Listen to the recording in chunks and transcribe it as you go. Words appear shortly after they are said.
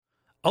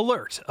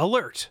Alert,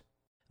 alert!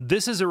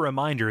 This is a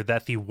reminder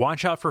that the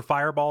Watch Out for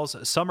Fireballs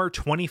Summer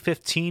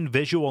 2015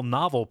 visual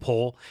novel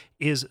poll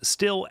is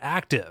still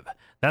active.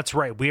 That's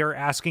right, we are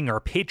asking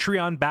our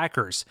Patreon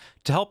backers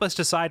to help us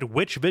decide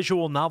which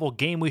visual novel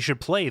game we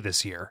should play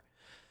this year.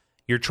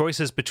 Your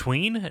choices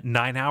between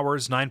 9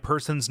 Hours, 9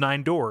 Persons,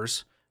 9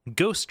 Doors,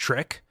 Ghost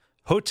Trick,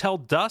 Hotel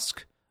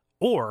Dusk,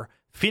 or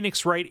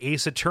Phoenix Wright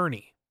Ace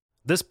Attorney.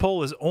 This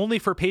poll is only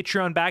for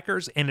Patreon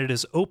backers, and it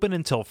is open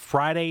until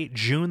Friday,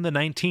 June the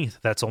 19th.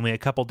 That's only a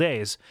couple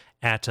days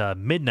at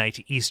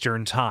midnight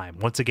Eastern Time.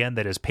 Once again,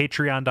 that is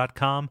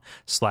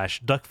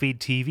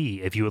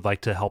patreon.com/duckfeedtv if you would like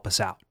to help us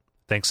out.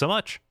 Thanks so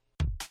much.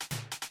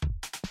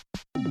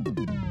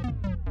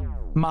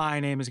 My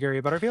name is Gary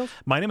Butterfield.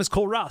 My name is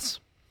Cole Ross.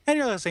 And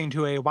you're listening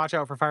to a Watch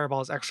Out for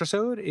Fireballs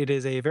Extrasode. It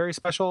is a very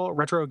special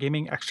retro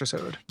gaming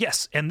Extrasode.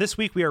 Yes, and this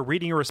week we are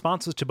reading your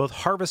responses to both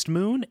Harvest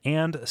Moon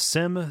and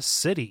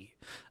SimCity,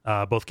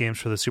 both games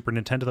for the Super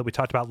Nintendo that we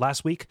talked about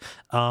last week.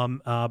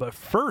 But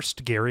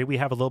first, Gary, we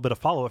have a little bit of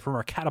follow-up from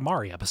our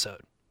Katamari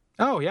episode.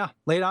 Oh, yeah.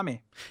 Lay it on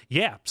me.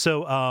 Yeah.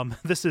 So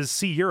this is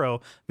C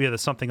Euro via the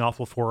Something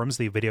Awful forums,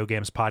 the video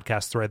games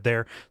podcast thread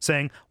there,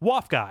 saying,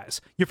 "Waff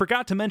guys, you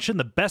forgot to mention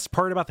the best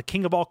part about the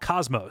King of All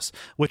Cosmos,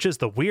 which is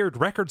the weird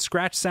record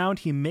scratch sound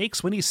he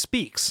makes when he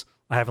speaks.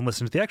 I haven't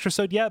listened to the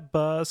Extrasode yet,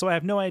 so I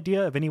have no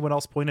idea if anyone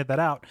else pointed that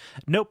out.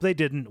 Nope, they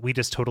didn't. We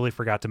just totally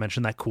forgot to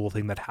mention that cool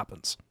thing that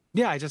happens."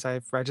 Yeah, I just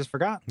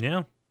forgot.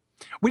 Yeah.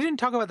 We didn't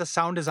talk about the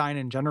sound design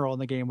in general in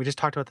the game. We just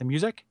talked about the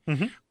music,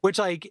 which,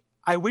 like,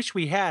 I wish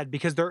we had,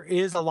 because there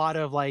is a lot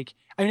of, like,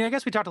 I mean, I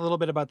guess we talked a little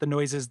bit about the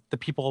noises the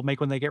people make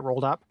when they get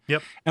rolled up.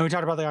 Yep. And we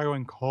talked about the guy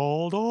going,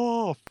 called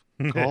off.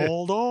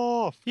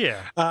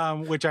 Yeah.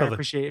 Which I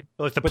appreciate.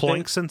 Like the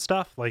plinks and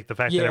stuff, like the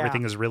fact that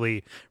everything is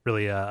really,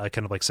 really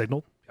kind of like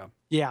signaled. Yeah.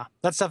 Yeah.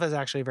 That stuff is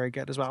actually very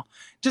good as well.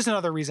 Just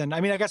another reason.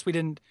 I mean, I guess we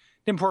didn't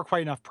pour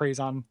quite enough praise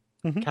on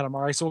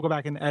Katamari, so we'll go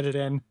back and edit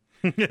in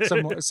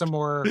some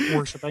more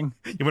worshiping.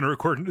 You want to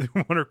record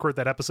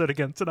that episode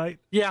again tonight?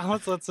 Yeah,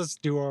 let's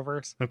just do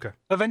overs. Okay.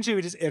 Eventually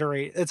we just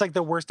iterate. It's like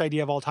the worst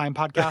idea of all time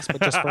podcast,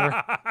 but just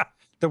for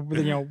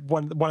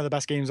one of the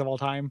best games of all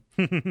time.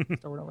 Over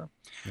and over.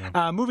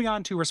 Yeah. Moving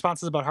on to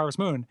responses about Harvest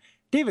Moon.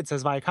 David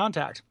says via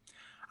contact,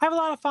 "I have a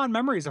lot of fond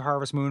memories of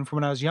Harvest Moon from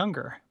when I was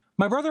younger.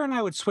 My brother and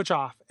I would switch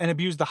off and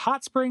abuse the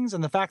hot springs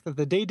and the fact that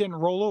the day didn't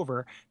roll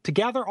over to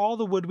gather all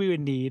the wood we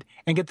would need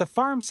and get the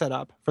farm set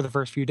up for the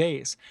first few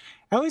days.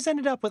 I always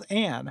ended up with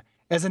Anne,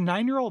 as a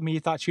 9-year-old me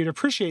thought she would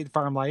appreciate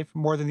farm life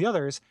more than the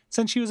others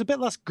since she was a bit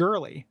less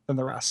girly than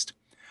the rest.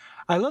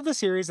 I love the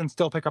series and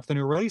still pick up the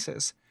new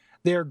releases.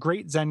 They are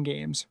great Zen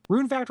games.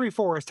 Rune Factory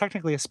 4 is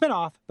technically a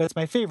spin-off, but it's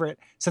my favorite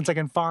since I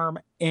can farm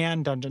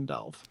and dungeon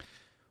delve."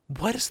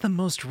 What is the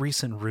most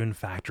recent Rune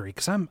Factory?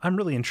 Because I'm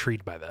really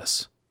intrigued by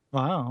this.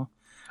 Wow.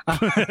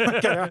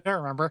 I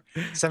don't remember.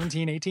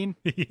 17, 18?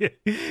 Yeah.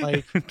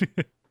 Like,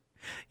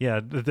 yeah,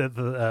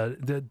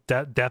 the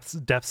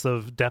depths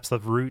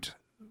of Root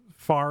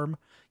Farm.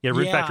 Yeah,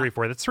 Root Factory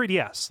 4. That's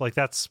 3DS. Like,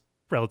 that's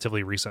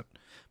relatively recent.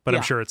 But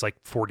I'm sure it's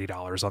like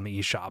 $40 on the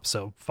eShop,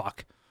 so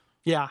fuck.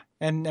 Yeah,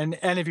 and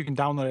if you can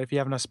download it, if you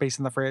have enough space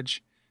in the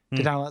fridge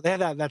to download. They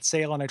had that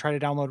sale, and I tried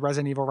to download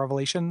Resident Evil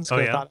Revelations.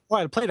 I thought,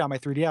 I'd play it on my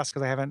 3DS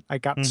because I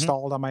got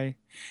installed on my...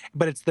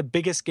 But it's the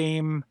biggest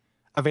game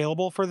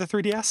available for the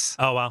 3DS.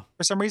 Oh, wow.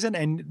 For some reason,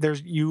 and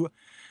there's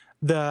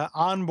the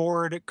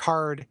onboard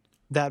card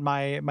that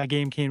my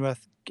game came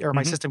with, or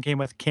my system came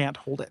with, can't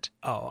hold it.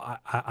 Oh,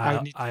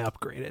 I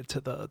upgraded to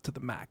the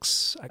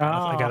max. I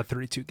got a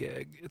 32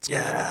 gig. It's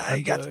I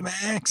got the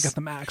max. Got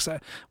the max. I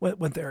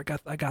went there.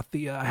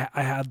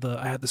 I had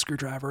the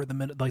screwdriver.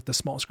 The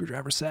small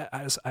screwdriver set.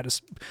 I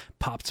just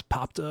popped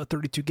a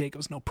 32 gig. It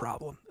was no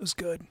problem. It was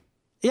good.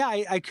 Yeah,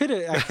 I could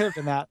have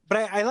done that.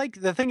 But I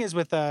like, the thing is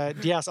with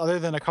DS, other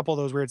than a couple of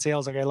those weird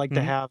sales, like I like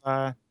to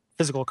have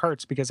physical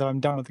carts, because if I'm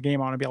done with the game,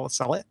 I want to be able to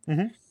sell it.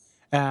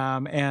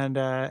 And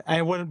I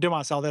didn't want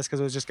to sell this because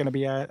it was just going to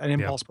be an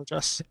impulse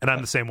purchase. And I'm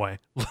the same way.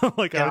 I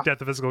looked at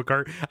the physical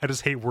cart. I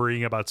just hate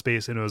worrying about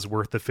space, and it was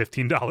worth the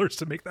 $15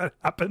 to make that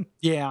happen.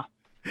 Yeah.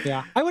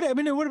 Yeah. It would have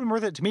been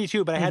worth it to me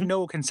too, but I had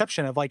no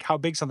conception of like how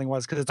big something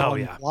was, because it's all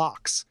in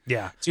blocks.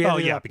 Yeah.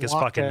 So because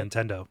fucking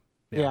Nintendo.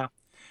 Yeah.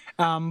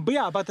 But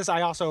yeah, about this,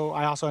 I also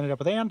ended up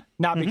with Anne,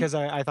 not because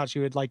I thought she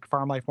would like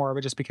farm life more,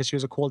 but just because she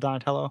was a cool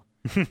Donatello.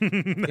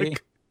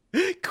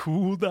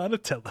 Cool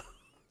Donatello.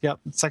 Yep,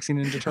 sexy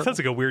Ninja Turtle. Sounds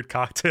like a weird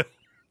cocktail.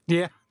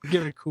 Yeah,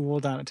 give it a cool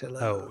Donatello.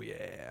 Oh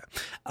yeah.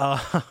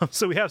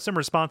 So we have some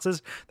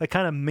responses that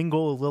kind of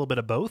mingle a little bit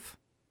of both.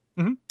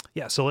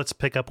 Yeah, so let's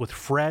pick up with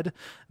Fred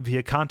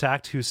via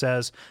contact, who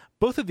says,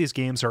 "Both of these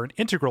games are an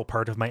integral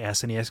part of my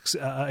SNES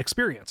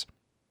experience.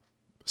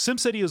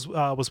 SimCity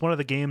was one of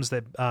the games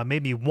that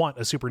made me want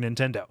a Super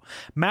Nintendo.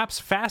 Maps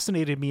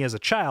fascinated me as a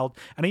child,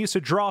 and I used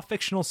to draw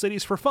fictional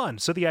cities for fun,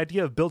 so the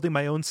idea of building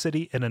my own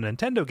city in a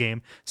Nintendo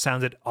game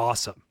sounded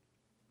awesome.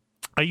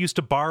 I used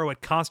to borrow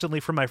it constantly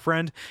from my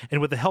friend,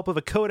 and with the help of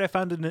a code I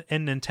found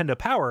in Nintendo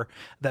Power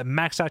that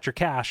maxed out your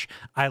cash,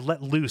 I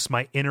let loose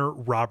my inner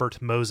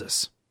Robert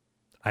Moses.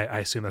 I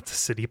assume that's a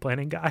city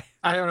planning guy.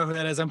 I don't know who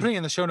that is. I'm putting it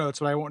in the show notes,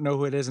 but I won't know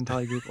who it is until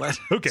I Google it.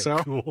 Okay, so.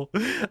 cool.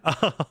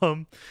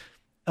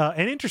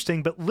 An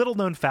interesting but little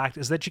known fact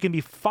is that you can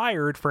be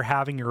fired for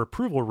having your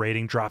approval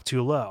rating drop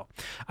too low.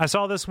 I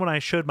saw this when I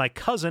showed my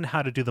cousin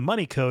how to do the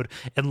money code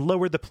and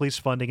lowered the police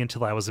funding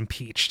until I was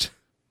impeached.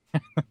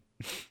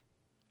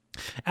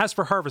 As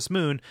for Harvest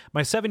Moon,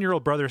 my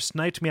 7-year-old brother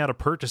sniped me out of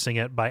purchasing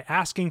it by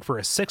asking for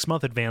a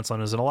 6-month advance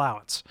on his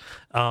allowance.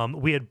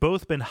 We had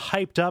both been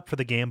hyped up for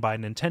the game by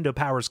Nintendo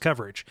Power's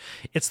coverage.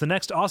 It's the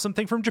next awesome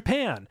thing from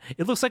Japan.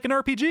 It looks like an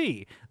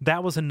RPG.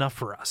 That was enough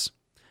for us.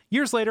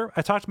 Years later,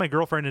 I talked my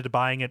girlfriend into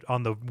buying it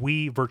on the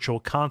Wii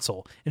Virtual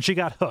Console, and she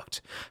got hooked.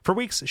 For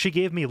weeks, she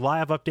gave me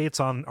live updates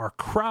on our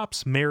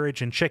crops,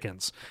 marriage, and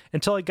chickens,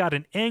 until I got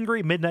an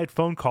angry midnight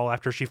phone call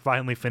after she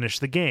finally finished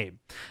the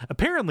game.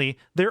 Apparently,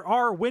 there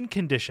are win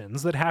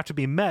conditions that have to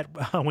be met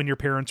when your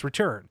parents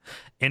return,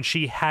 and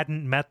she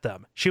hadn't met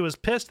them. She was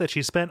pissed that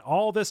she spent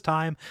all this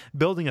time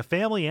building a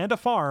family and a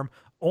farm,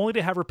 only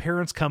to have her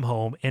parents come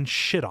home and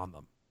shit on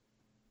them.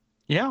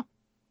 Yeah.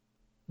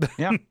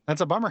 Yeah,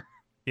 that's a bummer.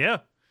 Yeah.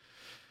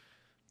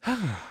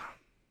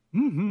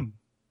 Mm-hmm.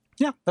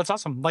 Yeah, that's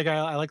awesome. Like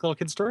I like little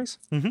kid stories,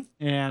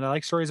 and I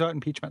like stories about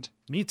impeachment.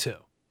 Me too.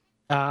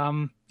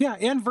 Yeah,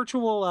 and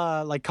virtual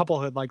like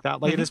couplehood like that.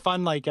 Like it is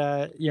fun. Like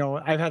I've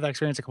had that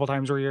experience a couple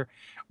times where you're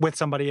with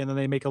somebody and then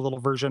they make a little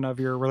version of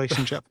your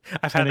relationship.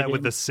 I've had that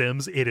with The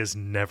Sims. It has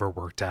never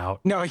worked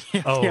out. No,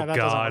 yeah, oh yeah, that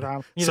God, doesn't work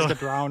out. You just get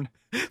drowned.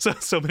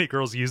 So many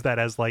girls use that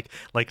as like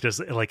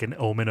just like an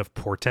omen of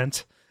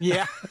portent.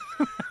 Yeah.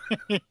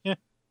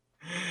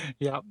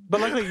 Yeah, but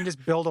luckily you can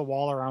just build a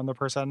wall around the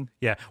person.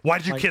 Yeah. Why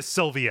did you kiss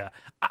Sylvia?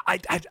 I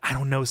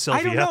don't know,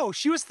 Sylvia. I don't know.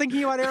 She was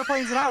thinking about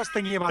airplanes and I was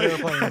thinking about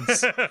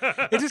airplanes.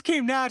 It just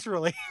came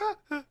naturally.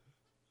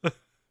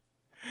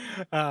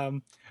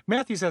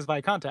 Matthew says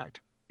via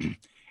contact.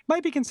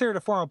 Might be considered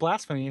a form of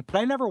blasphemy, but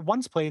I never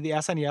once played the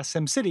SNES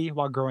SimCity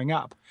while growing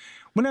up.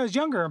 When I was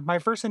younger, my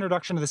first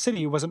introduction to the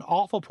city was an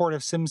awful port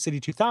of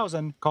SimCity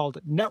 2000 called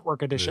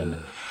Network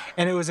Edition,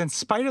 and it was in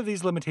spite of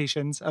these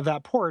limitations of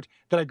that port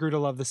that I grew to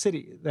love the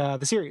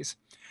series.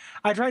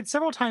 I tried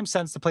several times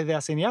since to play the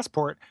SNES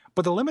port,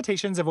 but the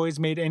limitations have always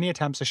made any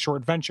attempts a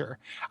short venture.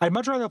 I'd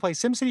much rather play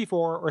SimCity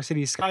 4 or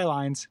Cities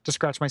Skylines to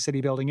scratch my city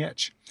building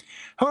itch.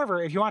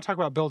 However, if you want to talk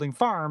about building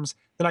farms,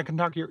 then I can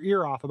talk your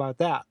ear off about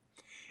that.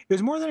 It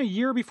was more than a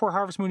year before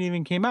Harvest Moon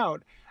even came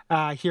out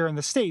here in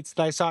the States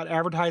that I saw it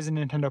advertised in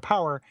Nintendo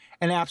Power,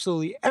 and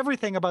absolutely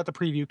everything about the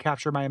preview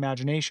captured my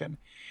imagination.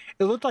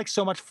 It looked like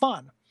so much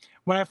fun.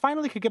 When I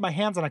finally could get my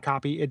hands on a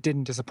copy, it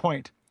didn't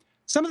disappoint.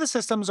 Some of the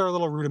systems are a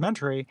little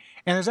rudimentary,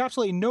 and there's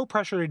absolutely no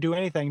pressure to do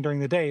anything during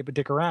the day but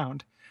dick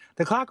around.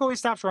 The clock always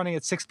stops running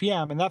at 6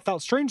 p.m., and that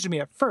felt strange to me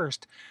at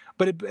first,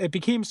 but it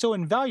became so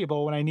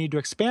invaluable when I need to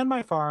expand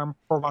my farm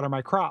or water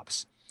my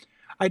crops.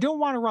 I don't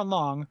want to run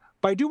long,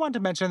 but I do want to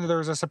mention that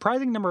there's a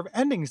surprising number of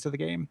endings to the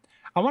game.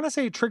 I want to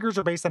say triggers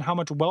are based on how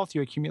much wealth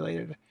you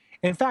accumulated.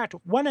 In fact,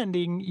 one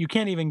ending you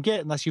can't even get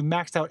unless you've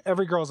maxed out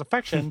every girl's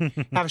affection,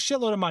 have a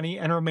shitload of money,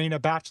 and remain a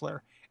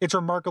bachelor. It's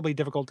remarkably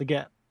difficult to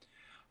get.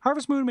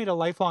 Harvest Moon made a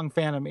lifelong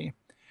fan of me.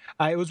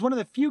 It was one of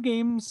the few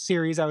games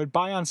series I would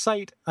buy on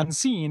sight,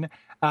 unseen,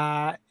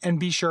 and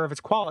be sure of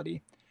its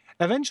quality.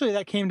 Eventually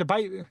that came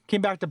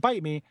back to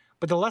bite me,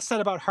 but the less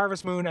said about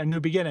Harvest Moon A New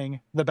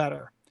Beginning, the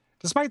better.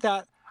 Despite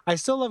that, I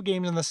still love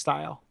games in this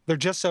style. They're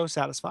just so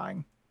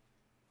satisfying.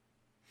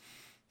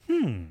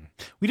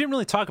 We didn't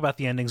really talk about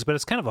the endings, but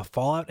it's kind of a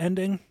Fallout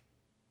ending.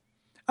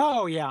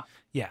 Oh, yeah.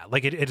 Yeah,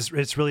 like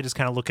it's really just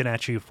kind of looking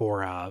at you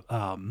for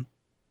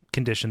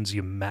conditions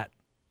you met.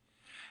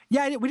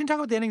 Yeah, we didn't talk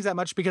about the endings that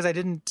much because I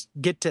didn't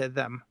get to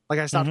them. Like,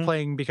 I stopped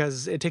playing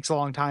because it takes a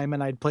long time,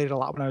 and I'd played it a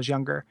lot when I was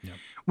younger. Yep.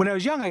 When I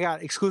was young, I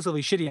got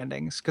exclusively shitty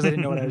endings because I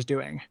didn't know what I was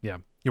doing. Yeah,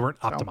 you weren't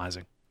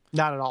optimizing.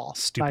 Not at all.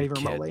 Stupid Not even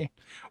kid. remotely.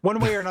 One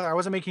way or another, I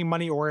wasn't making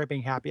money or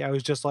being happy. I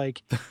was just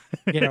like,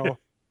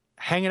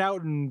 hanging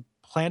out and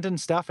planting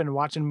stuff and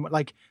watching,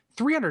 like,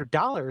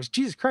 $300.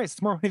 Jesus Christ,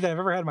 it's more money than I've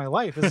ever had in my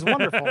life. This is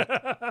wonderful.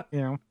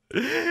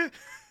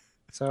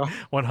 So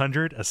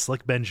 100, a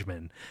slick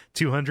Benjamin.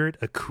 200,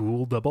 a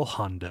cool double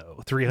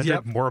Hondo.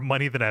 300, more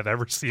money than I've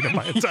ever seen in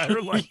my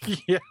entire life.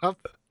 Yep.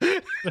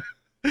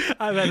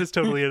 That is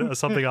totally a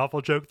something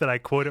awful joke that I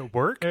quote at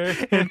work,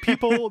 and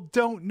people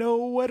don't know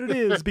what it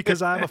is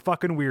because I'm a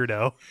fucking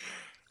weirdo.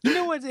 You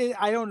know what?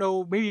 I don't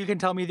know. Maybe you can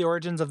tell me the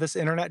origins of this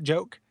internet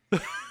joke. Do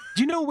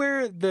you know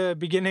where the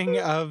beginning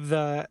of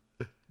the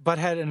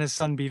Butthead and his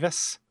son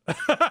Beavis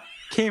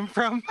came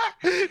from?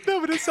 No,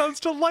 but it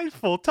sounds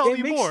delightful. Tell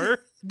me more.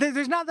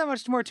 There's not that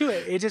much more to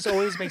it. It just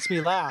always makes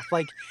me laugh.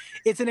 Like,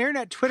 it's an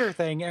internet Twitter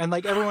thing, and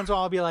like every once in a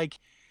while I'll be like,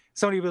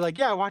 somebody will be like,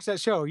 yeah, watch that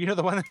show. You know,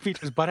 the one that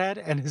features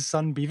Butthead and his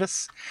son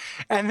Beavis?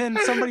 And then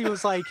somebody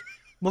was like,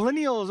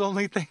 millennials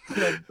only think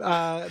that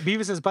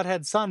Beavis is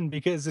Butthead's son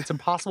because it's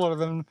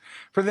impossible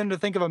for them to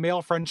think of a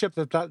male friendship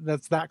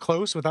that's that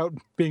close without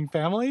being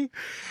family.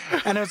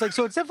 And I was like,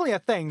 so it's definitely a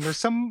thing. There's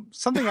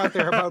something out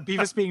there about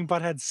Beavis being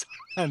Butthead's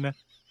son.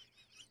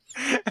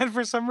 And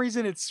for some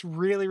reason, it's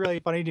really, really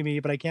funny to me,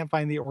 but I can't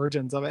find the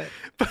origins of it.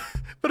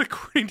 But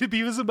according to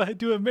Beavis and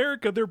Butthead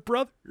America, they're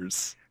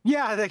brothers.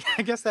 Yeah,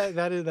 I guess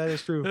that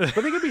is true. But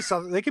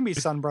they can be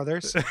son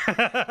brothers.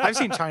 I've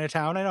seen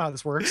Chinatown. I know how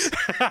this works.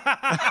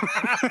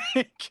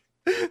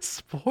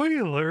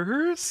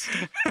 Spoilers.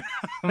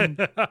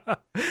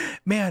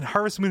 Man,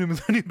 Harvest Moon and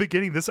Millennium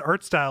Beginning, this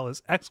art style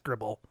is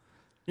execrable.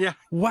 Yeah.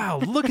 Wow,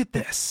 look at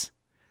this.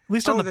 At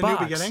least on the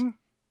box. New Beginning?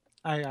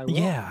 I will.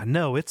 Yeah,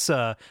 no, it's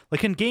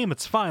like in game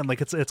it's fine.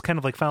 Like it's kind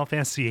of like Final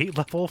Fantasy VIII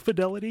level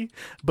fidelity,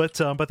 but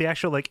the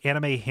actual like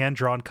anime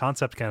hand-drawn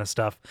concept kind of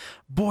stuff.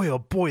 Boy, oh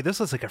boy,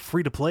 this is like a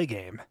free-to-play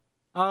game.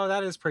 Oh,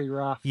 that is pretty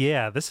rough.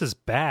 Yeah, this is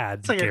bad,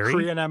 It's like Gary. a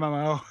Korean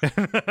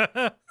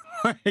MMO.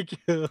 Like,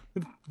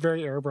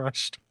 very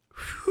airbrushed.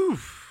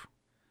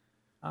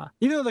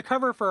 Even though the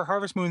cover for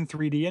Harvest Moon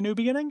 3D, A New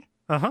Beginning,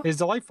 is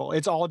delightful.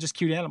 It's all just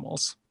cute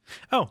animals.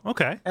 Oh,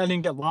 okay. And you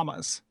can get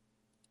llamas.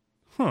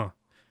 Huh.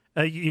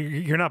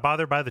 You're not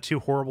bothered by the two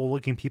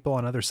horrible-looking people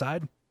on either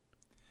side?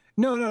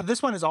 No,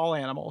 this one is all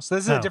animals.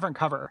 This is a different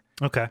cover.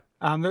 Okay.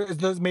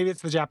 Maybe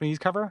it's the Japanese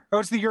cover. Oh,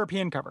 it's the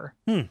European cover.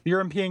 The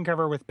European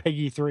cover with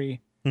Peggy 3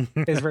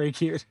 is very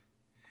cute.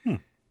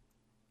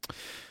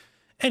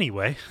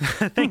 Anyway,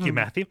 thank you,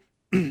 Matthew.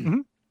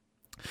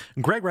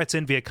 Greg writes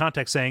in via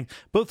context saying,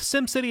 both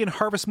SimCity and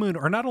Harvest Moon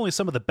are not only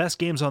some of the best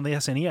games on the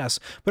SNES,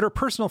 but are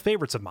personal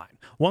favorites of mine,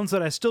 ones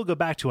that I still go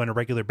back to on a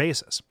regular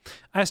basis.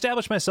 I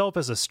established myself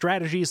as a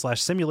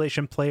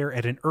strategy/simulation player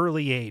at an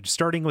early age,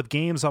 starting with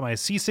games on my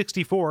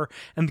C64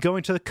 and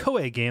going to the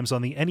Koei games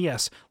on the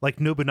NES, like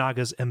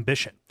Nobunaga's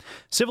Ambition.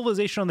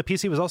 Civilization on the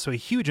PC was also a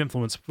huge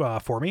influence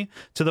for me,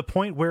 to the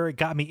point where it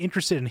got me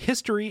interested in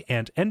history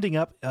and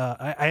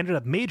I ended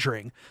up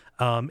majoring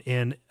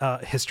in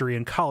history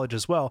in college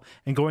as well,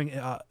 and going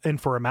in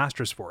for a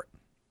master's for it.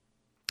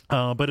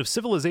 But if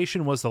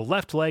Civilization was the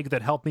left leg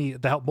that helped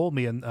mold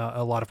me in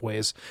a lot of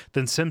ways,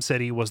 then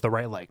SimCity was the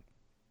right leg.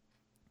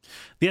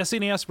 The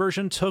SNES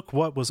version took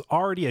what was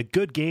already a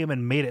good game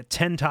and made it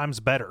 10 times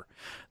better.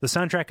 The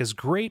soundtrack is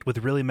great with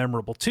really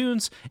memorable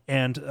tunes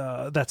and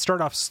that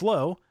start off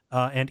slow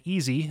and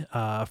easy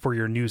for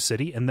your new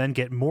city, and then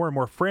get more and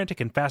more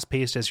frantic and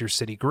fast-paced as your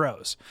city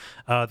grows.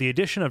 The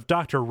addition of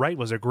Dr. Wright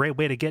was a great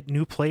way to get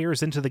new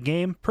players into the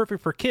game,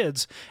 perfect for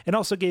kids, and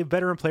also gave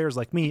veteran players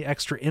like me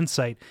extra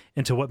insight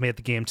into what made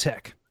the game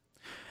tick.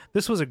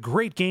 This was a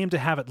great game to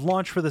have at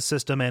launch for the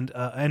system, and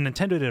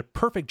Nintendo did a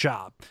perfect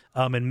job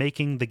in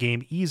making the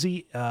game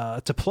easy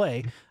to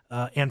play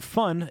and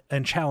fun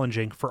and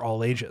challenging for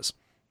all ages.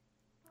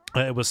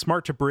 It was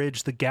smart to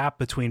bridge the gap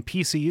between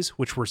PCs,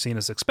 which were seen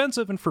as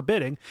expensive and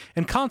forbidding,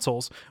 and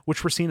consoles,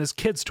 which were seen as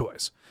kids'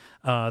 toys.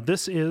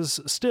 This is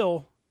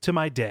still, to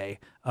my day,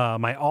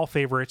 my all-time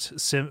favorite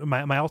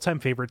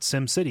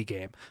SimCity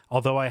game,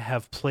 although I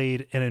have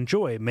played and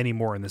enjoy many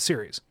more in the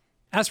series.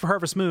 As for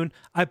Harvest Moon,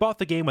 I bought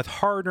the game with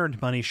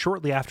hard-earned money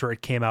shortly after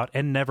it came out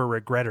and never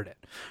regretted it.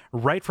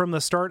 Right from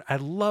the start, I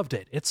loved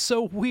it. It's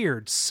so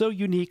weird, so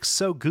unique,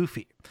 so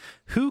goofy.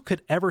 Who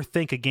could ever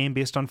think a game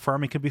based on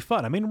farming could be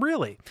fun? I mean,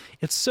 really,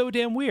 it's so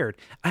damn weird.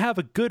 I have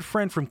a good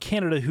friend from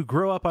Canada who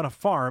grew up on a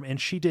farm, and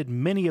she did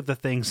many of the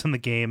things in the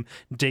game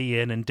day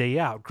in and day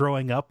out,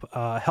 growing up,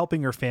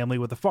 helping her family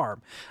with the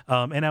farm.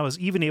 And I was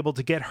even able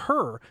to get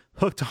her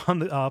hooked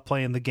on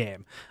playing the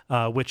game,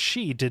 which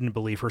she didn't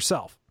believe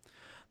herself.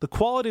 The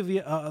quality of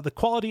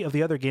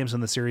the other games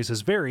in the series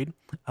has varied,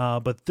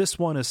 but this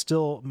one is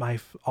still my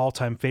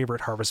all-time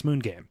favorite Harvest Moon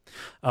game.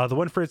 The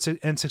one for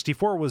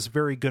N64 was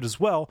very good as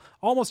well,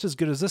 almost as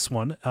good as this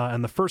one,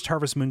 and the first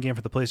Harvest Moon game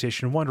for the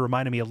PlayStation 1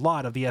 reminded me a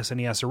lot of the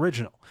SNES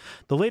original.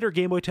 The later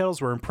Game Boy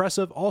titles were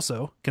impressive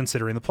also,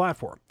 considering the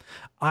platform.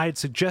 I'd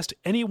suggest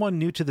anyone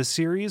new to the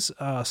series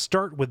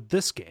start with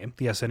this game,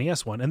 the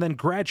SNES one, and then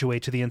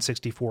graduate to the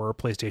N64 or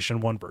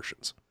PlayStation 1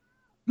 versions.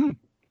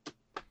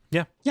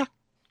 Yeah.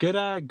 Good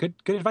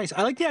advice.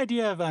 I like the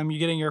idea of you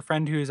getting your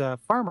friend who's a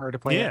farmer to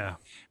play it.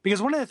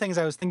 Because one of the things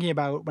I was thinking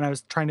about when I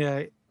was trying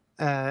to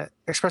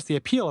express the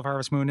appeal of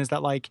Harvest Moon is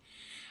that, like,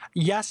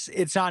 yes,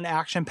 it's not an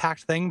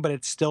action-packed thing, but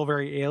it's still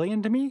very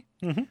alien to me.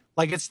 Mm-hmm.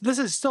 Like, this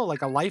is still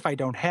like a life I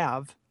don't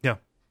have. Yeah.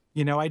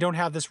 You know, I don't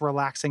have this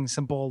relaxing,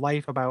 simple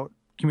life about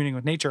communing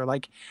with nature.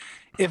 Like,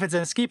 if it's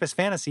an escapist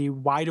fantasy,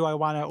 why do I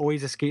want to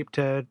always escape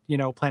to,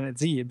 Planet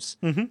Zebes?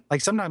 Mm-hmm.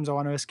 Like, sometimes I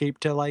want to escape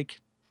to, like,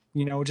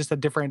 just a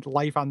different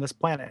life on this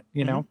planet,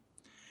 Yeah.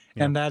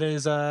 And that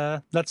is,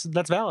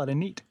 that's valid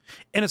and neat.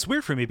 And it's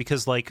weird for me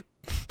because, like,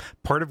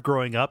 part of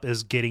growing up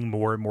is getting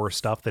more and more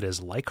stuff that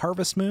is like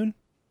Harvest Moon.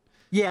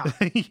 Yeah.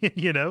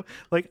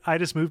 Like, I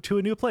just moved to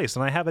a new place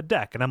and I have a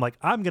deck and I'm like,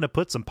 I'm going to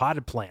put some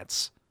potted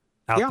plants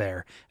out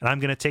there, and I'm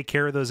going to take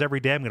care of those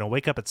every day. I'm going to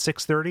wake up at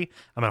 6:30.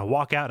 I'm going to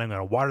walk out and I'm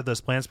going to water those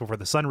plants before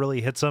the sun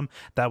really hits them.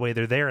 That way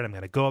they're there, and I'm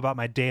going to go about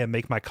my day and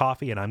make my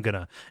coffee, and I'm going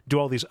to do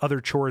all these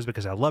other chores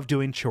because I love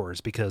doing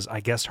chores, because I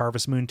guess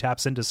Harvest Moon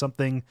taps into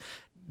something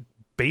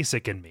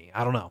basic in me.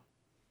 I don't know.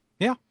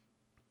 Yeah,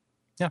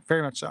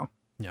 very much so.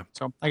 Yeah.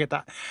 So I get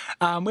that.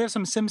 We have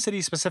some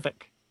SimCity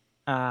specific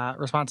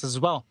responses as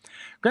well.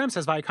 Graham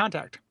says via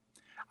contact,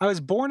 I was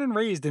born and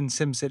raised in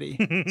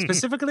SimCity.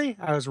 Specifically,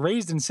 I was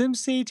raised in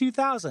SimCity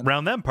 2000.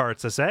 Round them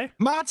parts, I say.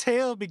 My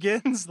tale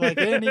begins like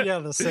any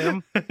other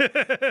sim.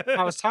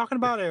 I was talking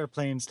about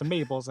airplanes to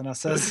Mabel's, and I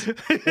says,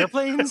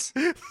 airplanes?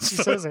 She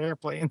says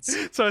airplanes.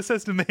 So it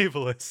says to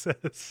Mabel, it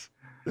says...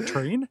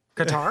 Train?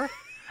 Qatar?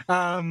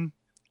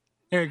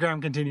 Anyway,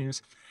 Graham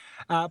continues.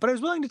 But I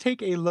was willing to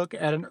take a look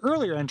at an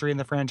earlier entry in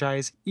the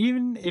franchise,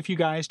 even if you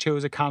guys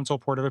chose a console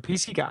port of a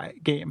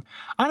PC game.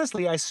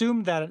 Honestly, I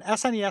assumed that an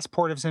SNES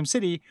port of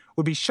SimCity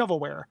would be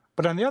shovelware.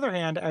 But on the other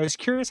hand, I was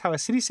curious how a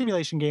city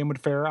simulation game would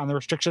fare on the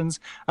restrictions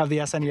of the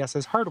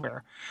SNES's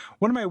hardware.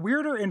 One of my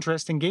weirder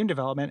interests in game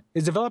development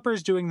is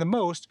developers doing the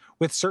most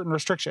with certain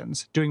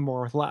restrictions, doing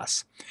more with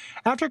less.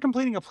 After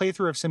completing a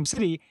playthrough of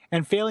SimCity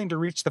and failing to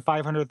reach the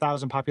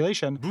 500,000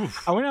 population,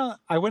 I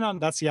went on.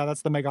 That's the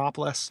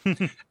megapolis.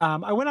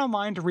 I went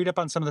online to read up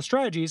on some of the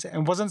strategies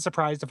and wasn't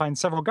surprised to find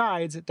several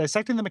guides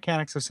dissecting the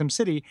mechanics of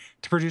SimCity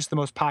to produce the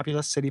most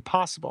populous city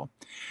possible.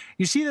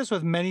 You see this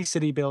with many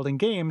city building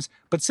games,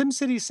 but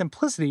SimCity's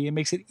simplicity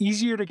makes it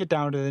easier to get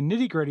down to the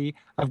nitty-gritty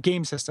of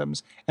game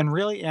systems and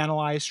really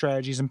analyze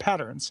strategies and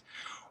patterns.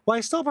 While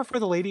I still prefer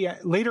the lady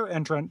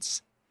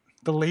entrants,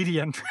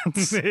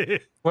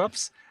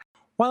 whoops.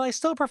 While I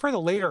still prefer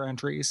the later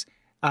entries,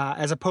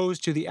 as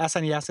opposed to the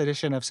SNES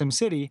edition of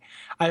SimCity,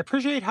 I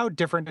appreciate how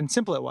different and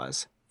simple it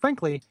was.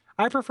 Frankly,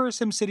 I prefer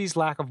SimCity's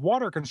lack of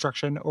water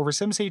construction over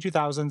SimCity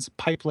 2000's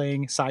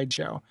pipe-laying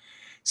sideshow.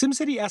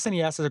 SimCity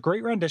SNES is a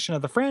great rendition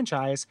of the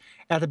franchise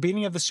at the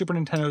beginning of the Super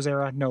Nintendo's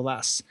era, no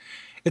less.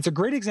 It's a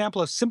great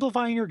example of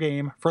simplifying your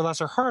game for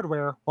lesser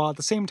hardware while at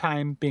the same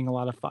time being a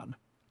lot of fun.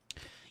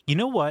 You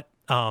know what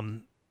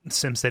SimCity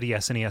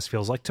SNES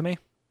feels like to me?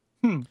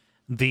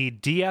 The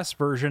DS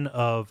version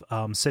of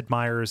Sid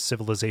Meier's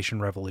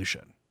Civilization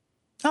Revolution.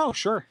 Oh,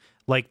 sure.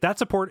 Like,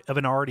 that's a port of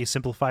an already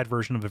simplified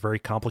version of a very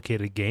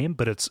complicated game,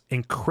 but it's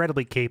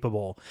incredibly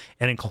capable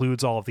and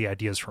includes all of the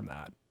ideas from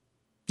that.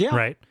 Yeah.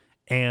 Right?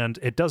 And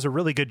it does a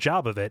really good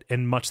job of it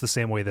in much the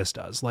same way this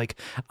does. Like,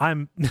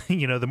 I'm,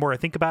 the more I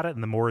think about it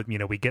and the more,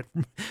 we get,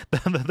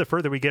 the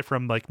further we get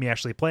from, like, me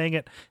actually playing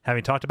it,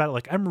 having talked about it,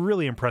 like, I'm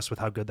really impressed with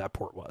how good that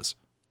port was.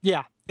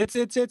 Yeah,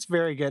 it's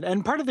very good.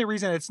 And part of the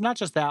reason it's not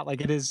just that,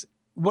 like,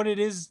 what it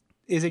is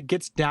it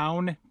gets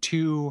down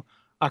to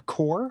a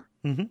core.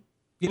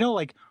 Mm-hmm.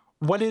 Like,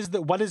 what is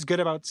good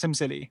about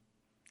SimCity?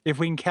 If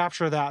we can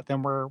capture that,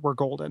 then we're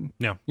golden.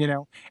 Yeah.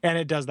 And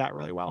it does that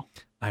really well.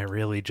 I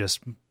really just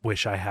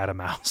wish I had a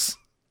mouse.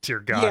 Dear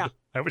God. Yeah.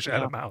 I wish I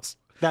had a mouse.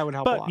 That would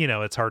help a lot.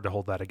 But, it's hard to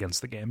hold that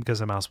against the game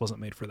because a mouse wasn't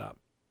made for that.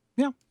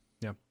 Yeah.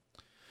 Yeah.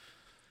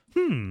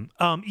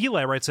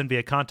 Eli writes in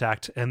via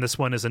contact, and this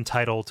one is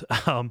entitled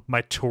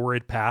My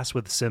Torrid Past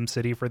with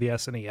SimCity for the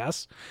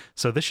SNES.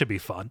 So this should be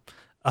fun.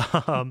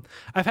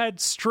 I've had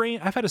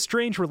a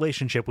strange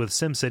relationship with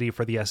SimCity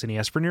for the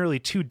SNES for nearly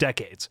 2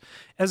 decades.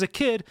 As a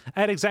kid, I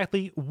had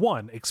exactly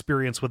one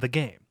experience with the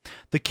game.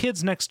 The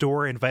kids next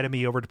door invited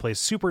me over to play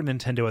Super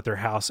Nintendo at their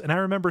house, and I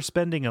remember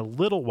spending a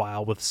little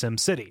while with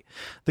SimCity.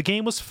 The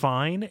game was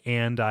fine,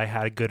 and I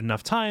had a good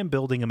enough time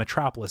building a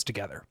metropolis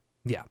together.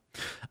 Yeah.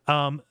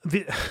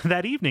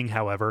 That evening,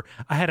 however,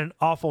 I had an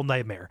awful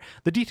nightmare.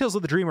 The details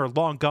of the dream are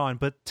long gone,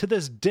 but to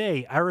this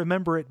day, I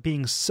remember it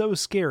being so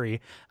scary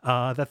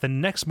that the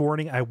next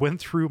morning I went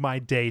through my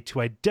day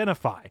to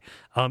identify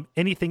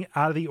anything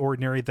out of the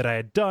ordinary that I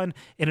had done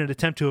in an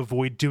attempt to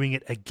avoid doing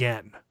it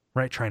again,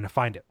 right? Trying to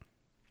find it.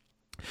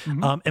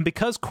 Mm-hmm. And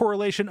because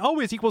correlation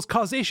always equals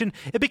causation,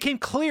 it became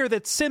clear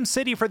that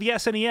SimCity for the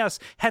SNES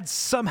had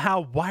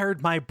somehow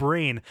wired my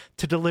brain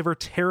to deliver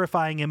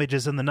terrifying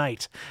images in the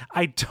night.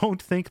 I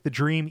don't think the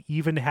dream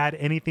even had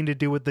anything to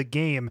do with the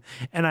game,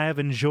 and I have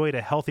enjoyed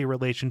a healthy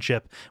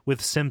relationship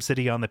with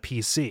SimCity on the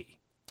PC.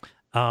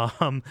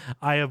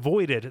 I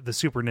avoided the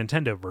Super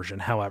Nintendo version,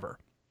 however.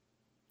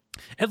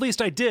 At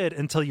least I did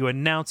until you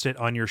announced it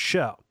on your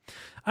show.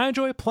 I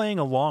enjoy playing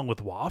along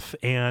with WAF,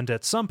 and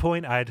at some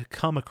point I'd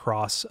come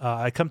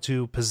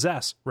to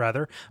possess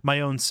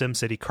my own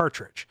SimCity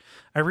cartridge.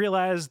 I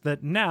realized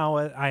that now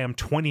I am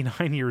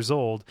 29 years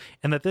old,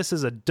 and that this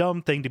is a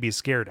dumb thing to be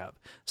scared of.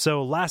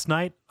 So last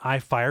night, I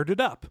fired it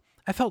up.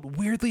 I felt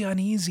weirdly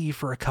uneasy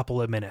for a couple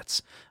of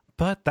minutes,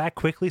 but that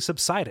quickly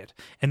subsided.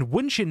 And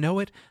wouldn't you know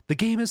it, the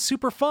game is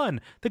super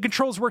fun. The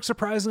controls work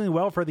surprisingly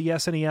well for the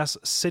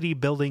SNES city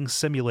building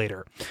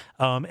simulator.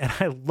 And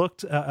I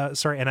liked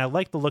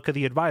the look of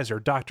the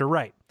advisor, Dr.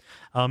 Wright.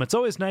 It's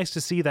always nice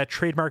to see that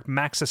trademark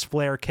Maxis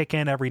flair kick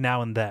in every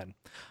now and then.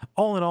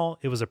 All in all,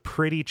 it was a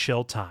pretty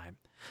chill time.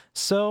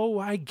 So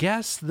I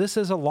guess this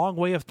is a long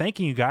way of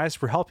thanking you guys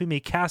for helping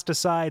me cast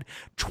aside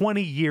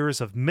 20 years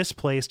of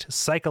misplaced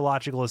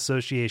psychological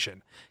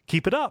association.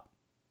 Keep it up.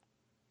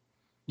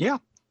 Yeah,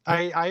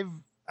 I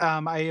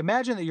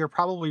imagine that you're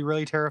probably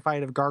really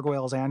terrified of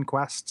gargoyles and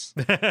quests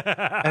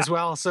as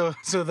well. So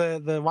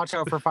the watch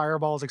out for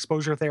fireballs,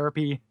 exposure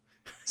therapy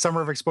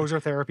Summer of exposure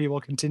therapy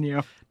will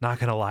continue. Not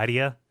gonna lie to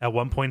you. At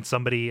one point,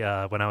 somebody,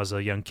 when I was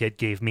a young kid,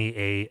 gave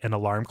me an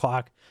alarm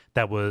clock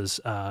that was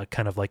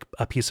kind of like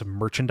a piece of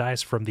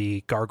merchandise from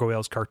the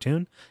Gargoyles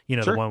cartoon. You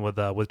know, Sure. the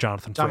one with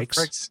Jonathan Frakes.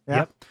 Frakes, yeah.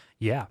 Yep.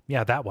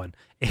 Yeah, that one.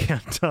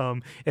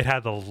 And it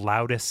had the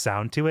loudest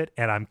sound to it,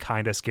 and I'm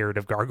kind of scared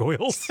of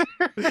gargoyles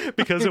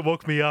because it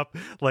woke me up.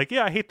 Like,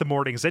 yeah, I hate the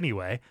mornings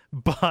anyway,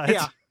 but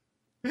Yeah.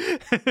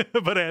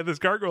 but I had this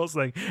gargoyles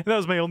thing, and that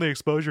was my only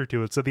exposure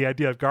to it. So the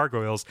idea of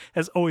gargoyles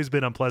has always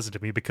been unpleasant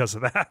to me because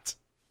of that.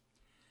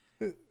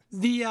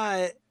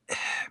 The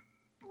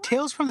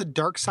Tales from the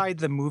Dark Side,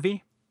 the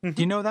movie. Do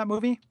you know that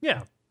movie?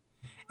 Yeah.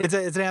 It's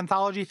an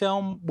anthology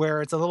film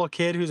where it's a little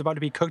kid who's about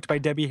to be cooked by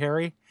Debbie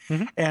Harry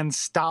and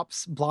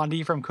stops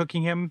Blondie from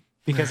cooking him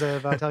because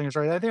of telling a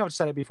story. I think I've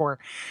said it before.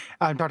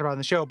 I've talked about it on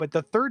the show. But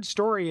the third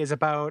story is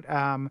about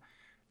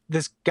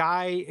this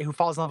guy who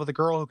falls in love with a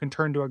girl who can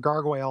turn to a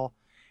gargoyle.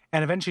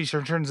 And eventually she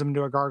turns him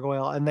into a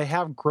gargoyle. And they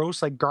have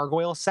gross, like,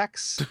 gargoyle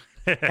sex.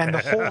 And the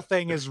whole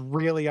thing is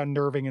really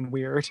unnerving and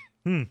weird.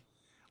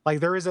 Like,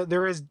 there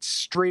is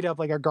straight up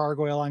like a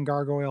gargoyle on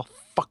gargoyle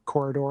fuck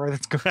corridor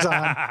that goes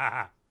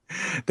on.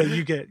 That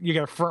you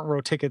get front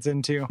row tickets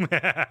into.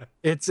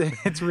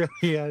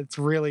 It's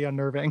really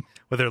unnerving.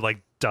 With their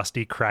like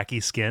dusty,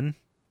 cracky skin.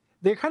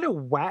 They're kind of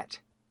wet.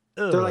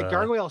 Ugh. They're like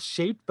gargoyle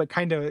shaped, but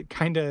kind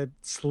of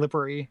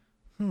slippery.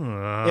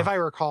 If I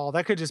recall,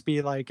 that could just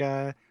be like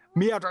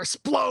me after I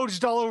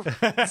splodged all over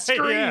the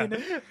screen.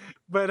 Yeah.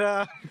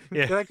 But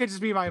that could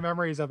just be my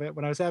memories of it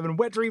when I was having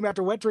wet dream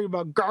after wet dream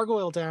about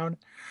Gargoyle Town.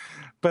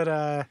 But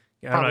I'm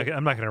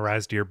not going to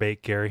rise to your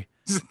bait, Gary.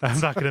 I'm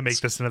not going to make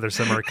this another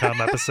Summer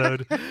Come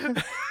episode.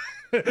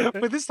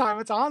 But this time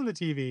it's on the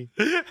TV.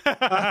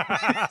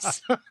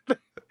 So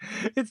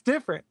it's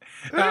different.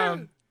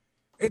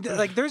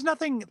 There's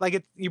nothing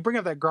like you bring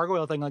up that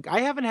gargoyle thing. Like,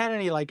 I haven't had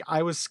any like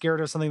I was scared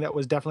of something that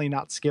was definitely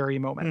not scary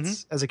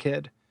moments as a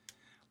kid.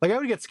 Like, I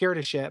would get scared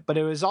of shit, but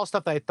it was all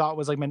stuff that I thought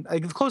was like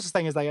the closest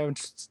thing is like I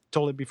haven't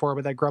told it before,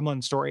 but that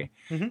Gremlin story.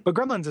 But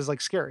Gremlins is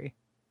like scary.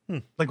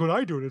 Like, when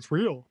I do it, it's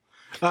real.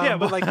 Yeah,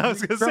 but like I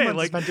was gonna say, Gremlins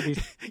like, is meant to be.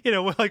 you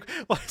know, like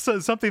so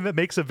something that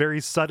makes a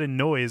very sudden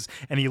noise,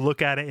 and you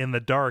look at it in the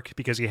dark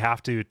because you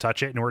have to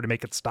touch it in order to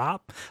make it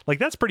stop. Like,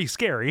 that's pretty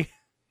scary.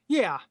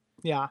 Yeah,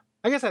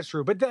 I guess that's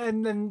true. But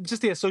then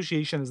just the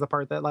association is the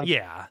part that, like,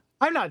 Yeah,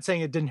 I'm not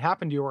saying it didn't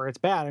happen to you or it's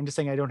bad. I'm just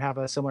saying I don't have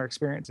a similar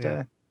experience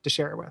to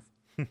share it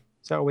with.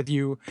 So with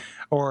you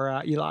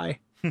or Eli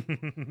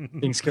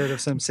being scared of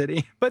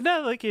SimCity. but no,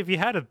 like if you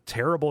had a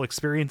terrible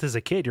experience as a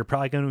kid, you're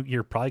probably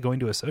going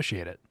to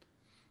associate it.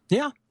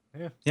 Yeah.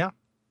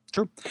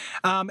 True.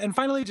 And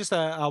finally, just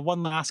a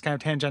one last kind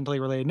of tangentially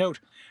related note.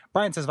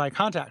 Brian says via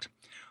contact.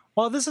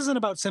 While this isn't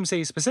about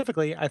SimCity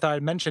specifically, I thought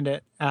I'd mention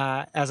it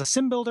as a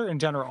sim builder in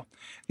general.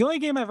 The only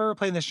game I've ever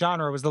played in this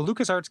genre was the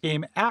LucasArts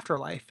game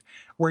Afterlife,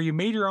 where you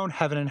made your own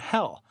heaven and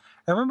hell.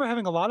 I remember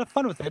having a lot of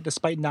fun with it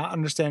despite not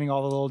understanding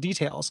all the little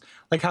details,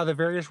 like how the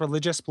various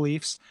religious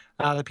beliefs,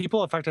 the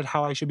people affected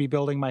how I should be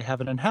building my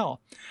heaven and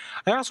hell.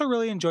 I also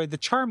really enjoyed the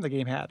charm the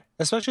game had,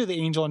 especially the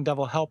angel and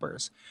devil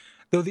helpers.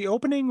 Though the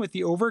opening with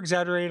the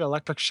over-exaggerated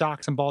electric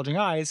shocks and bulging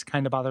eyes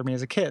kind of bothered me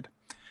as a kid.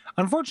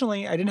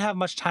 Unfortunately, I didn't have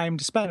much time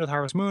to spend with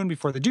Harvest Moon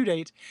before the due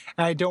date,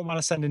 and I don't want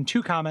to send in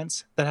 2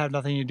 comments that have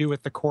nothing to do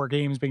with the core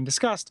games being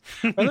discussed.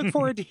 I look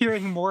forward to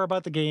hearing more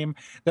about the game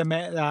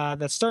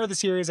that started the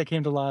series I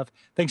came to love,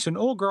 thanks to an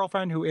old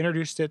girlfriend who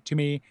introduced it to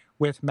me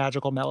with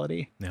Magical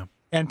Melody. Yeah.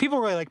 And people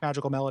really like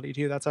Magical Melody,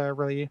 too. That's a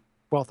really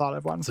well thought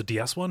of one. It's a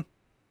DS one?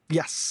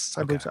 Yes,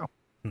 I believe so.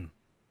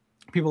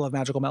 People love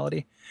Magical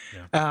Melody.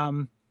 Yeah.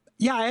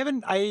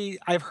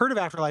 I've heard of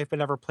Afterlife but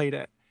never played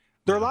it.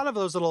 There are a lot of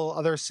those little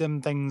other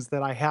sim things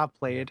that I have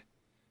played,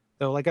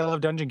 though. Like, I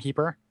love Dungeon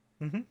Keeper.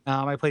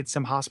 I played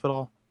Sim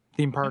Hospital,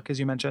 Theme Park,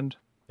 as you mentioned.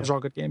 Those are all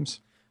good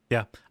games.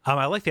 Yeah.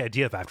 I like the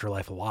idea of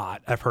Afterlife a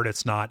lot. I've heard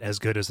it's not as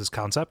good as this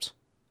concept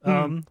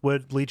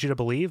would lead you to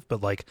believe,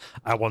 but like,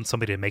 I want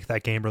somebody to make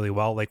that game really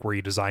well, like where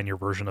you design your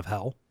version of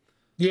hell.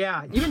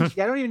 Yeah. I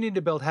don't even need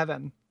to build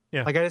heaven.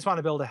 Yeah. Like, I just want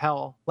to build a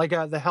hell. Like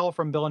the hell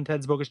from Bill and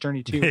Ted's Bogus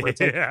Journey 2, where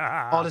it's like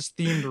all just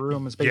themed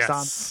rooms based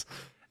on.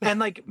 And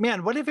like,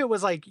 man, what if it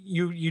was like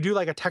you do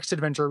like a text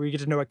adventure where you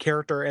get to know a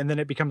character and then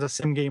it becomes a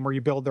sim game where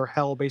you build their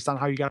hell based on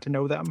how you got to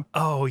know them?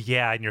 Oh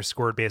yeah, and you're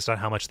scored based on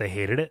how much they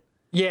hated it.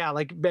 Yeah,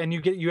 like, and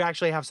you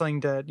actually have something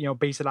to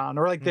base it on,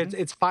 or like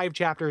it's 5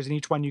 chapters and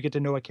each one you get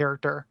to know a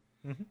character,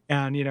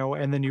 and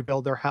and then you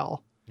build their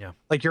hell. Yeah,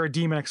 like you're a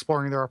demon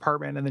exploring their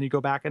apartment and then you go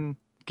back and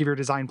give your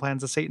design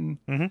plans to Satan.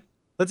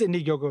 Let's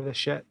Indiegogo this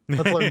shit.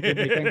 Let's learn game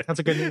making. That's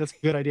a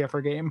good idea for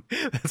a game.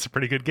 That's a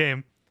pretty good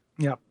game.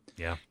 Yep.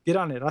 Yeah. Get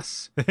on it,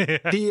 us.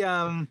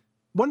 The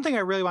one thing I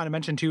really want to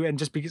mention too, and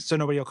just because so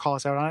nobody will call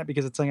us out on it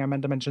because it's something I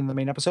meant to mention in the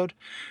main episode.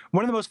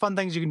 One of the most fun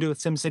things you can do with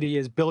SimCity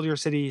is build your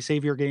city,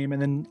 save your game,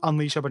 and then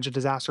unleash a bunch of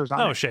disasters on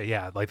it. Oh shit,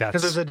 yeah, like that.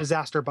 Because there's a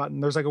disaster button.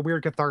 There's like a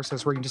weird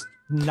catharsis where you can just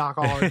knock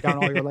down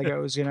all your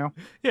Legos.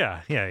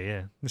 Yeah.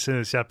 As soon as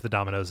you set up the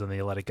dominoes and then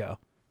you let it go.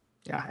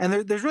 Yeah, and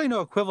there's really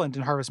no equivalent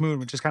in Harvest Moon,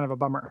 which is kind of a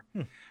bummer.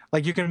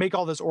 Like, you can make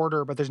all this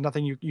order, but there's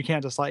nothing you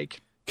can't just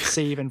like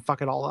save and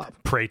fuck it all up.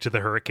 Pray to the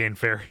Hurricane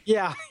Fairy.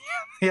 Yeah,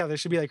 yeah. There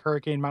should be like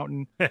Hurricane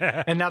Mountain,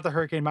 and not the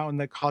Hurricane Mountain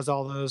that caused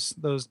all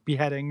those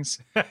beheadings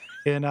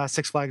in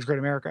Six Flags Great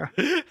America.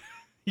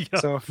 Yeah.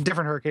 So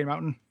different Hurricane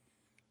Mountain.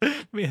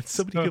 Man,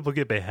 so many people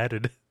get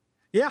beheaded.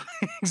 Yeah,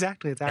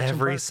 exactly. It's Action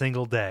every Park.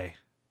 single day.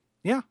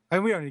 Yeah, I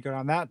mean, we don't need to go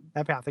down that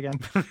path again.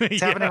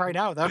 It's happening right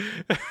now, though.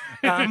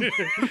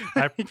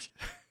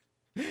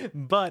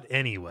 But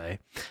anyway,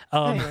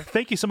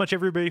 thank you so much,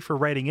 everybody, for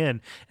writing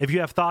in. If you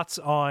have thoughts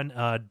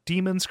on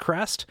Demon's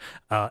Crest,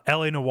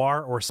 LA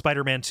Noire, or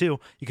Spider-Man 2,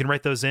 you can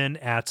write those in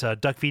at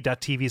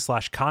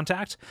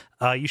duckfeed.tv/contact.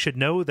 You should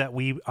know that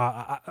we,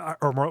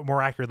 or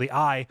more accurately,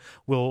 I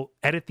will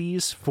edit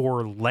these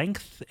for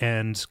length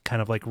and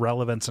kind of like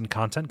relevance and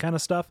content kind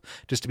of stuff,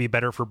 just to be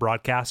better for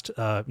broadcast.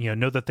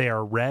 Know that they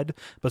are read,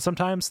 but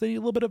sometimes they need a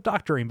little bit of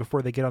doctoring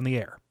before they get on the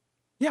air.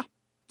 Yeah.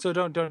 So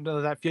don't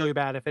let that feel you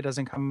bad if it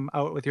doesn't come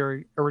out with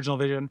your original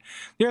vision.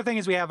 The other thing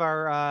is we have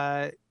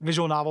our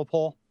visual novel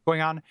poll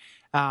going on.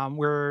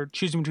 We're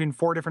choosing between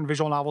 4 different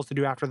visual novels to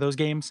do after those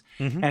games.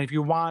 And if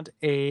you want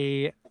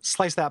a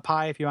slice of that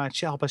pie, if you want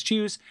to help us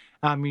choose,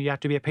 you have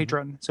to be a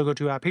patron. So go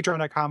to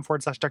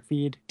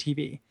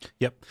patreon.com/duckfeedtv.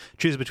 Yep.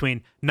 Choose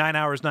between 9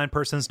 Hours, 9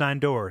 Persons, 9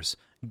 Doors,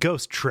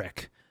 Ghost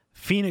Trick,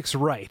 Phoenix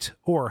Wright,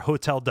 or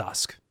Hotel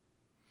Dusk.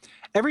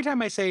 Every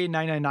time I say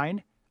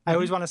 999, I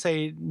always want to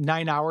say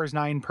 9 hours,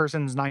 9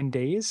 persons, 9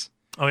 days.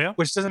 Oh, yeah?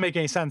 Which doesn't make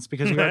any sense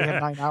because we already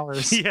have 9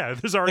 hours. Yeah,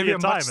 there's already Maybe a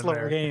time much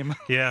slower in there. Game.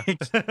 Yeah.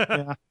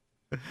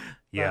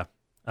 Yeah. Yeah.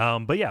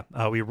 But yeah,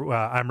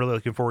 I'm really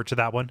looking forward to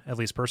that one, at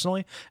least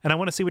personally. And I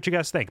want to see what you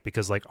guys think,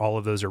 because like all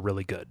of those are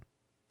really good.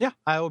 Yeah,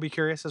 I will be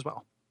curious as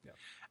well.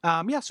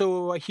 Yeah.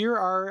 So here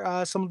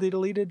are some of the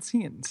deleted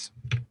scenes.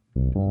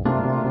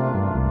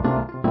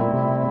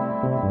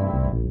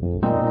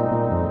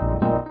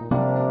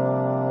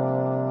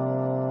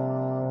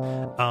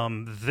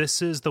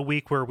 This is the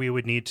week where we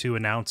would need to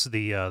announce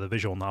the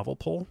visual novel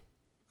poll.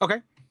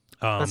 Okay.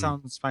 That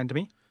sounds fine to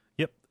me.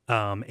 Yep.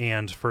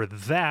 And for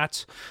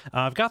that,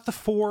 I've got the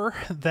 4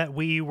 that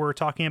we were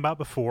talking about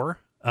before.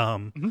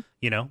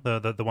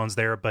 The ones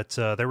there, but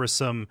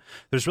there's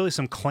really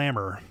some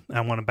clamor.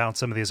 I want to bounce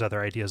some of these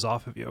other ideas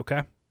off of you.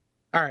 Okay.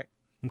 All right.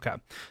 Okay.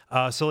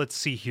 So let's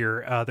see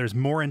here. There's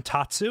Morin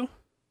Tatsu.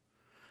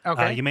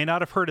 Okay. You may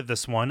not have heard of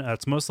this one.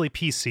 It's mostly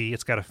PC.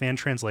 It's got a fan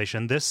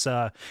translation. This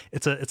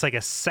it's like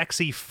a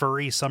sexy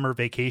furry summer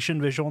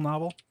vacation visual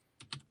novel.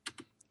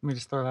 Let me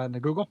just throw that into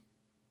Google.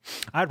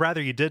 I'd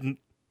rather you didn't.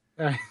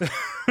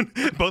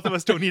 Both of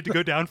us don't need to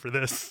go down for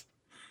this.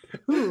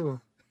 Ooh.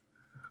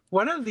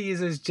 One of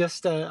these is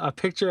just a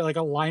picture, like a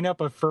lineup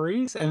of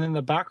furries, and then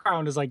the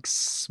background is like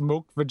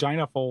smoked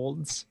vagina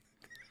folds.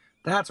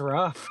 That's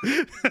rough.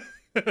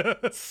 And then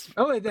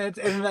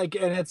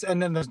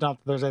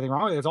there's anything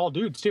wrong with it. It's all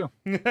dudes too.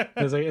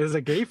 It's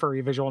a gay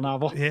furry visual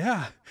novel.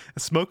 Yeah,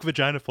 smoke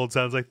vagina fold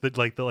sounds like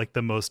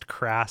the most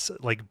crass,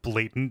 like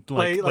blatant,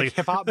 like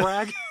hip hop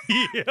brag.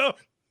 Yeah,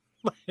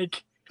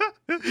 like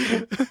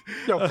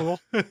yo fool.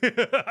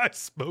 I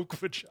smoke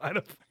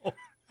vagina fold.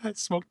 I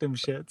smoked them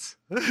shits.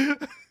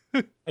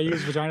 I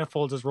use vagina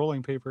folds as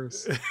rolling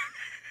papers.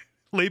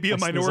 Labia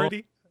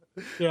minority.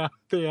 Yeah.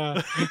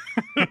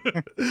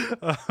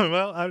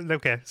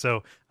 Okay.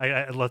 So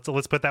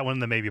let's put that one in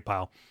the maybe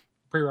pile.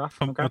 Pretty rough.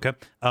 Okay.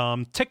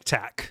 Tic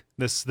Tac.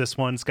 This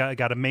one's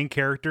got a main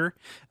character.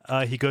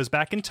 He goes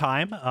back in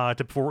time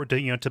to before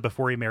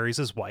he marries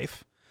his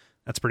wife.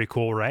 That's pretty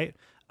cool, right?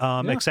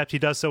 Except he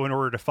does so in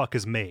order to fuck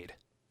his maid.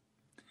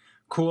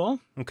 Cool.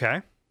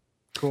 Okay.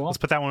 Cool. Let's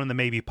put that one in the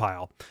maybe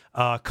pile.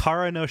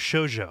 Kara no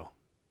Shoujo.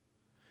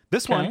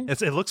 This one,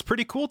 it looks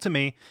pretty cool to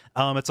me.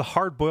 It's a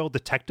hard-boiled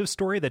detective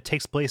story that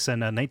takes place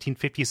in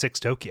 1956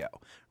 Tokyo,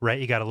 right?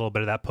 You got a little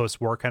bit of that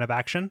post-war kind of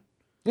action.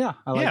 Yeah,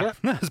 I like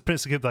it.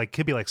 It's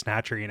could be like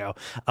Snatcher,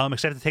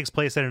 except it takes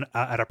place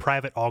at a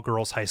private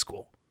all-girls high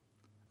school.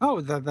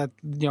 Oh, that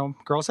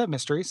girls have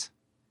mysteries.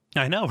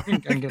 I know. I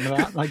can get into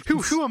that. Like,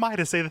 who am I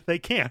to say that they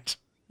can't?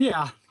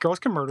 Yeah, girls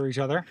can murder each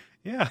other.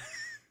 Yeah.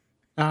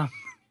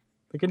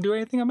 They can do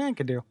anything a man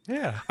can do.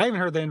 Yeah. I even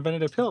heard they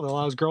invented a pill that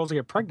allows girls to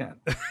get pregnant.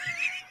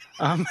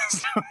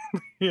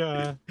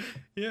 Yeah.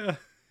 Yeah.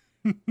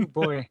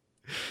 Boy.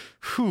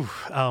 Whew.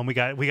 We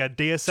got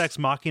Deus Ex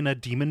Machina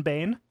Demon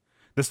Bane.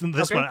 This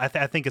one, I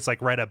think it's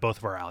like right at both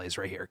of our alleys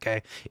right here.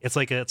 Okay, it's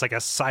like a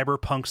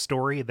cyberpunk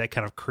story that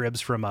kind of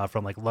cribs from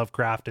like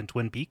Lovecraft and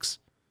Twin Peaks.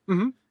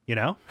 Mm-hmm.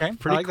 Okay,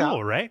 pretty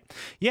cool, right?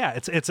 Yeah,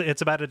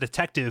 it's about a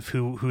detective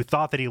who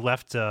thought that he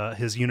left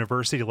his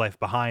university life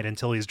behind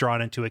until he's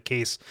drawn into a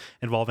case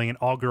involving an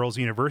all-girls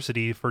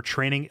university for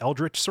training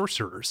eldritch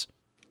sorcerers.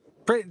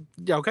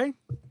 Okay.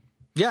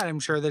 Yeah, I'm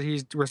sure that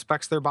he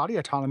respects their body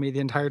autonomy the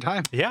entire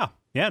time. Yeah.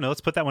 No,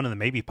 let's put that one in the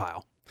maybe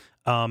pile.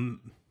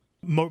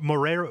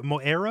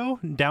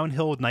 Moero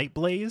Downhill Night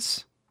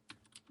Blaze.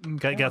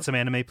 Got some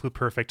anime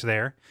perfect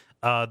there.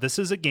 This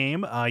is a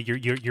game.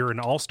 You're an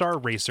all-star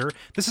racer.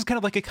 This is kind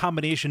of like a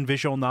combination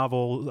visual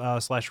novel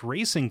slash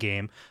racing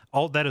game.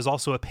 All that is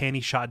also a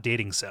panty shot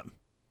dating sim.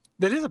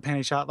 That is a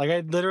panty shot. Like,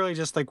 I literally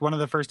just, like, one of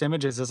the first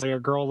images is like a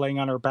girl laying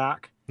on her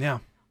back. Yeah.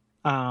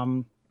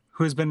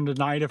 Who's been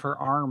denied of her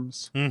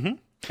arms. Mm-hmm.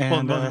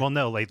 And, well,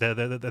 no, like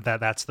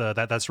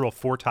that's rule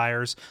 4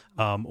 tires,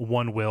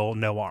 1 wheel,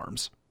 no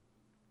arms.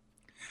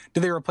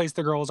 Did they replace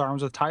the girl's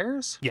arms with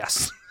tires?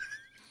 Yes.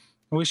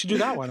 We should do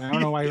that one. I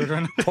don't know why you're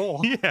doing a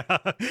poll. Yeah.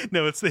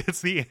 No, it's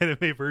the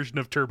anime version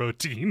of Turbo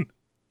Teen.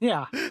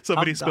 Yeah.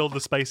 Somebody spilled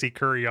the spicy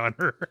curry on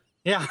her.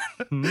 Yeah.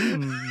 All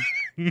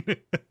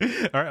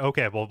right.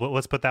 Okay. Well,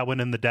 let's put that one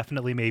in the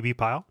definitely maybe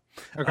pile.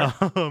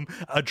 Okay.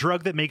 A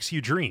drug that makes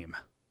you dream.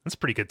 That's a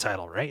pretty good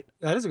title, right?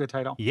 That is a good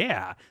title.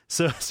 Yeah.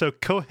 So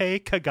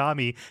Kohei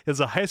Kagami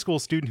is a high school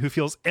student who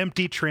feels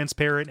empty,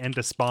 transparent, and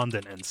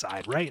despondent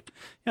inside, right?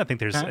 Yeah, I think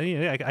there's,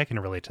 I can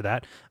relate to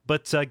that.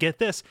 But get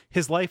this,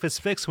 his life is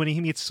fixed when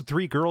he meets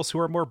 3 girls who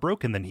are more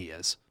broken than he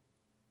is.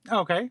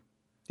 Okay.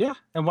 Yeah.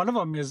 And one of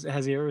them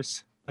has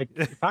ears, like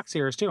fox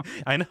ears too.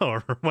 I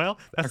know. Well,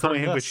 that's the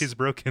way in which he's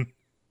broken.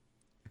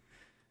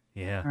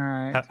 Yeah. All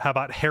right. How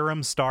about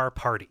Harem Star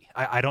Party?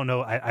 I don't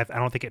know. I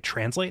don't think it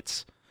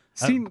translates.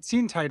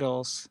 Scene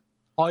titles: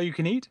 All You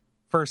Can Eat,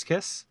 First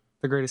Kiss,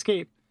 The Great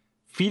Escape,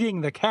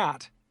 Feeding the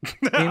Cat,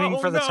 Aiming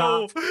for the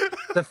Top,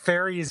 The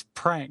Fairy's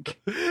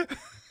Prank.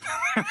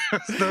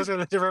 Those are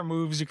the different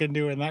moves you can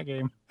do in that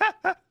game.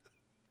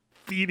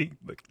 Feeding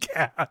the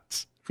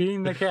cat.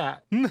 Feeding the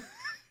cat.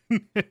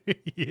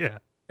 Yeah.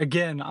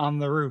 Again on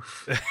the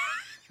roof.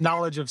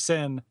 Knowledge of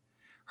Sin.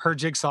 Her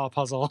Jigsaw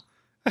Puzzle.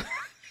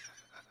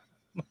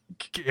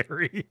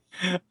 Gary.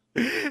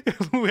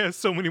 We have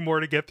so many more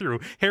to get through.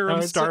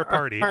 Harem Star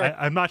Party. Right.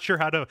 I'm not sure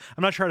how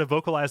to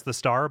vocalize the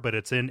star, but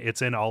it's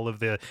in all of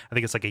the. I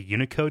think it's like a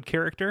Unicode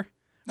character.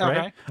 Right.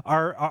 Okay.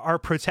 Our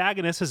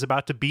protagonist is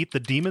about to beat the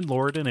Demon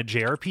Lord in a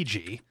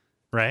JRPG.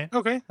 Right.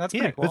 Okay, that's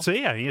pretty cool. So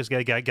yeah, you just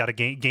got a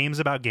games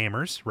about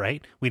gamers,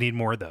 right? We need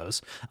more of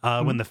those.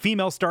 When the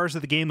female stars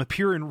of the game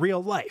appear in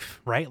real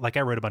life, right? Like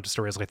I wrote a bunch of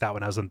stories like that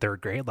when I was in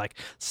 3rd grade, like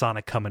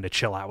Sonic coming to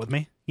chill out with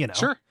me. You know.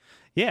 Sure.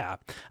 Yeah.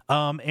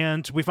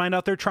 And we find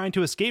out they're trying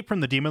to escape from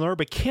the Demon Lord,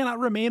 but cannot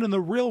remain in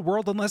the real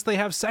world unless they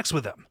have sex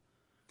with him.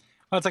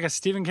 Well, it's like a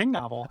Stephen King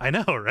novel. I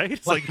know, right?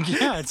 It's like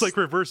it's like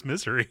reverse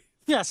Misery.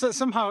 Yeah, so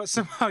somehow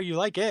you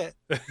like it,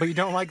 but you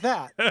don't like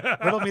that.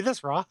 Riddle me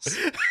this, Ross.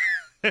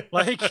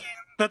 Like,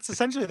 that's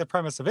essentially the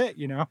premise of it,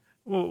 you know?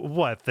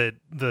 What?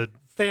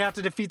 They have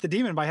to defeat the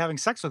demon by having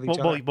sex with each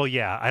other. Well,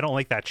 yeah, I don't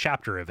like that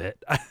chapter of it.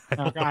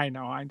 I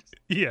know.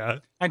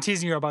 I'm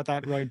teasing you about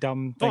that really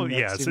dumb thing. Oh,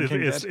 yeah,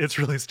 it's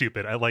really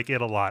stupid. I like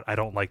it a lot. I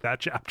don't like that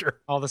chapter.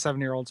 All the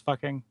 7-year-olds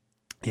fucking.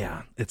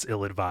 Yeah, it's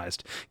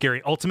ill-advised.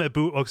 Gary, Ultimate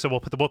Boob. Oh, so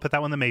we'll put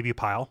that one in the maybe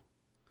pile.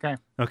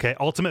 Okay.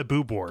 Ultimate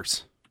Boob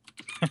Wars.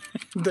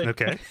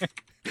 Okay.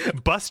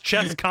 Bust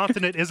chest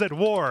continent is at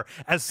war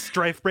as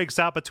strife breaks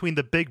out between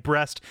the big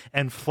breast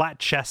and flat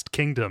chest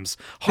kingdoms.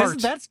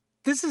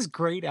 This is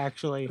great,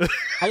 actually.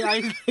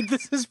 I think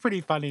this is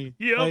pretty funny.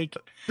 Yep. Like,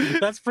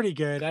 that's pretty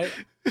good.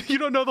 You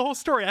don't know the whole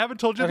story. I haven't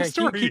told you the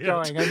story keep yet.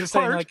 Going. I'm just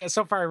saying, like,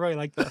 so far I really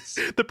like this.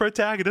 The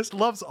protagonist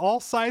loves all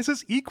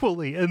sizes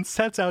equally and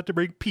sets out to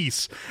bring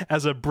peace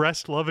as a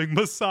breast-loving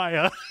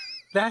messiah.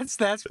 That's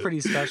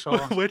pretty special.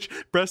 Which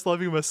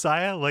breast-loving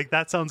messiah? Like,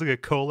 that sounds like a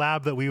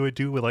collab that we would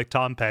do with, like,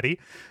 Tom Petty.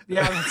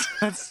 Yeah,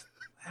 that's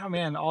oh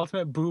man,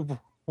 Ultimate Boob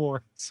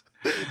Wars.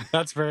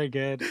 That's very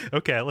good.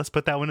 Okay, let's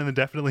put that one in the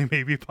definitely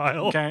maybe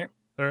pile. Okay.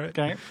 All right.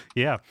 Okay.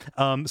 Yeah.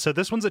 So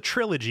this one's a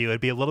trilogy. It would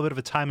be a little bit of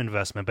a time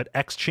investment, but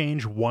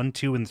exchange 1,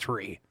 2, and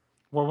 3.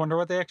 Well, wonder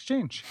what they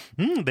exchange.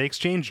 They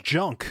exchange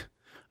junk.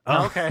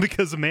 Okay.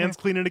 Because a man's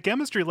cleaning a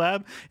chemistry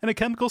lab and a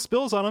chemical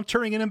spills on him,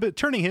 turning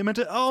him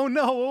into, oh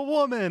no, a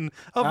woman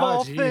of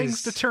all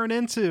things to turn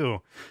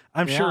into.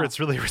 I'm sure it's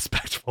really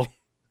respectful.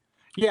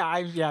 Yeah,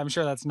 I'm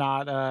sure that's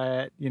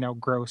not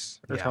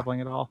gross or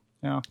troubling at all.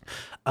 Yeah.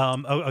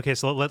 Okay,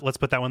 so let's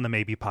put that one in the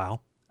maybe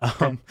pile.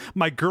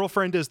 My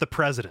girlfriend is the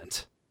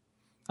president.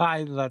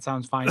 That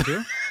sounds fine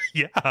too.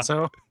 Yeah.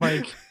 So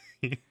like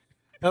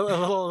a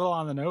little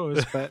on the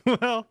nose, but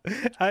well,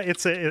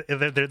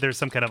 there's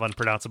some kind of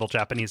unpronounceable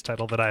Japanese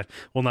title that I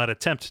will not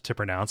attempt to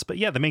pronounce. But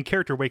yeah, the main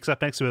character wakes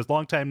up next to his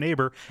longtime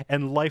neighbor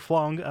and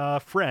lifelong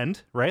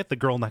friend, right? The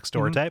girl next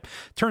door type.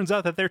 Turns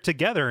out that they're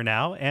together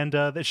now, and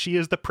that she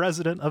is the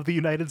president of the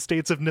United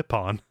States of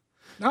Nippon.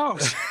 Oh,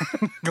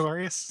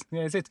 glorious.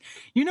 Yeah, it's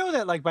you know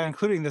that, like, by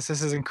including this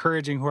is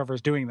encouraging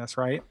whoever's doing this,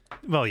 right?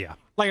 Well, yeah.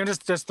 Like, I'm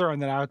just throwing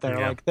that out there.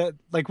 Yeah. Like that,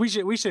 like we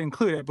should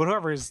include it, but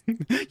whoever's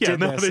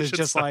this is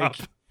just stop. Like,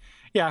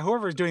 yeah,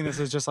 whoever's doing this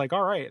is just like,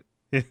 all right,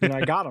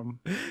 I got him.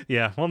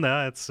 Yeah, well,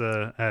 no, it's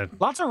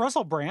lots of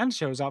Russell Brand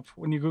shows up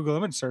when you Google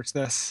image search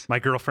this. My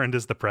girlfriend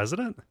is the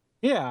president.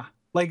 Yeah,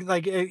 like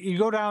you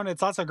go down,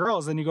 it's lots of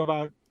girls, then you go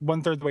about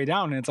 1/3 the way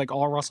down, and it's like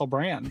all Russell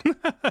Brand.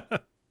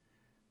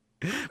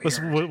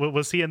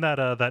 Was he in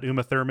that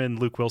Uma Thurman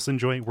Luke Wilson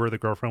joint where the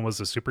girlfriend was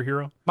a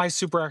superhero? My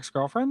Super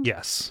Ex-Girlfriend?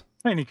 Yes.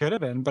 I mean, he could have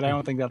been, but I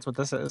don't think that's what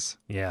this is.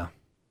 Yeah.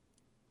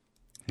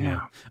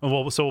 Yeah.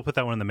 Well, so we'll put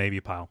that one in the maybe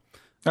pile.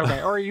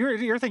 Okay. Or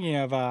you're thinking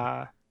of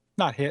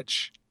not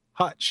Hitch,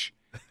 Hutch,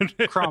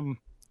 Crumb,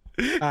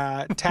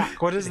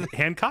 Tack. What is it?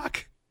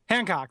 Hancock?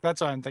 Hancock.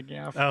 That's what I'm thinking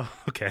of. Oh,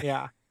 okay.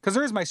 Yeah. Because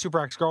there is My Super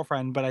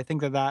Ex-Girlfriend, but I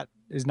think that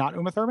is not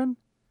Uma Thurman.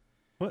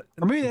 What?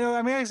 Or maybe,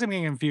 I guess I'm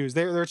getting confused.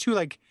 There are two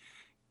like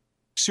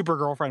super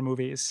girlfriend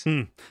movies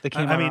that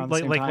came out around the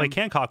same time. Like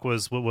Hancock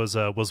was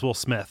Will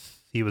Smith.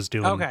 He was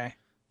doing. Okay.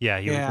 Yeah,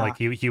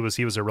 he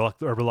was a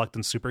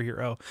reluctant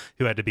superhero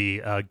who had to be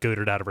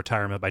goaded out of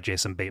retirement by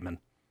Jason Bateman.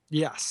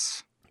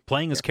 Yes.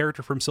 Playing his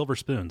character from Silver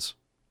Spoons.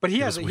 But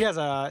he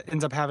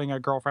ends up having a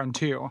girlfriend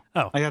too.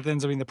 Oh, like that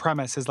ends up being the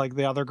premise is like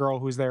the other girl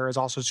who's there is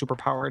also super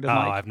powered. And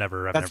I've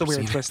never. That's the weird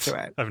seen twist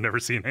to it. I've never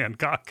seen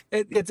Hancock.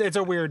 It's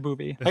a weird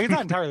movie. Like it's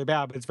not entirely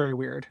bad, but it's very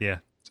weird. Yeah.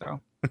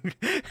 So.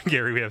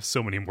 Gary, we have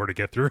so many more to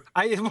get through.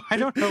 I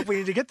don't know if we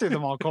need to get through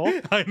them all, Cole.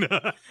 I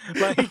know.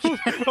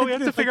 We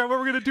have to figure out what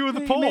we're going to do with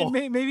the poll.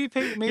 Maybe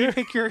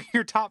pick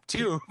your top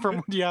two from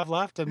what you have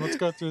left, and let's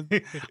go through.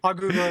 I'll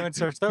Google them and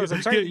search those.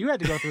 I'm sorry that you had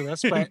to go through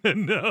this, but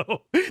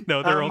no,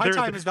 my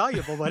time is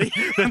valuable, buddy.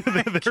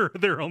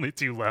 There are only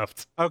two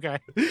left. Okay,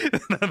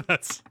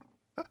 that's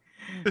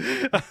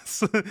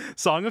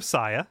Song of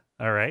Saya.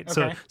 All right.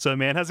 Okay. So a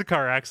man has a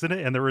car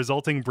accident and the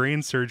resulting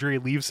brain surgery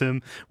leaves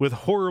him with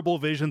horrible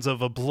visions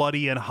of a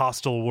bloody and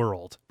hostile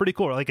world. Pretty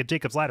cool. Like a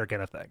Jacob's Ladder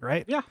kind of thing,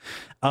 right? Yeah.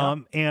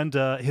 And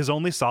his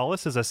only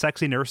solace is a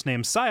sexy nurse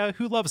named Saya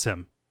who loves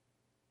him.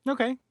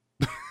 Okay.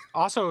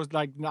 Also,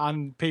 like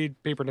on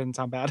paper didn't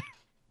sound bad.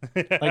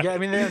 Like, I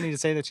mean, they don't need to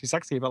say that she's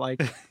sexy, but like,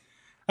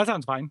 that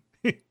sounds fine.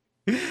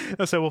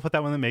 So we'll put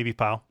that one in the maybe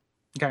pile.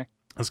 Okay.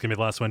 That's going to be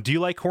the last one. Do you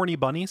like horny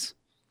bunnies?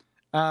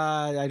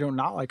 I do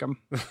not like them.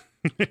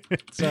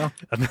 So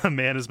a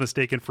man is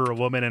mistaken for a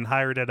woman and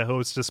hired at a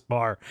hostess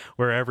bar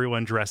where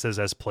everyone dresses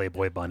as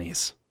Playboy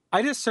bunnies.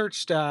 I just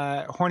searched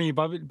horny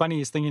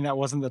bunnies thinking that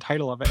wasn't the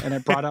title of it, and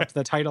it brought up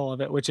the title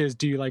of it, which is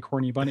Do You Like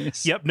Horny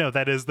Bunnies? Yep, no,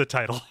 that is the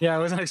title. Yeah, I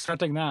wasn't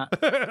expecting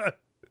that.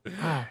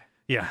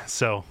 Yeah,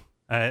 so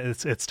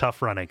it's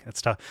tough running.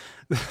 It's tough.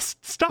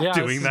 Stop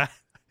doing that.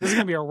 This is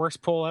going to be our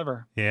worst poll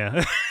ever.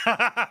 Yeah.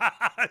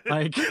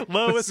 Like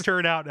lowest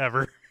turnout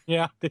ever.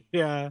 Yeah.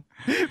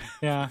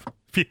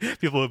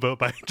 People who vote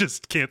by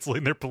just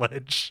canceling their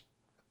pledge.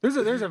 There's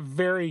a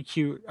very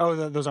cute. Oh,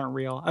 those aren't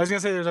real. I was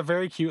gonna say there's a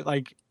very cute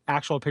like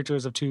actual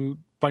pictures of two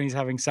bunnies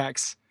having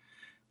sex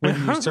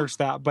when you search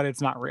that, but it's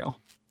not real.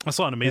 I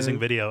saw an amazing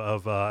video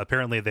of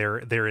apparently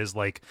there is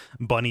like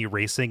bunny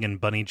racing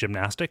and bunny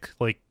gymnastic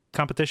like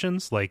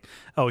competitions. Like,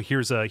 oh,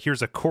 here's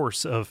a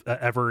course of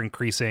ever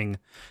increasing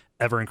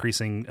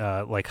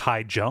like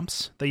high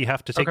jumps that you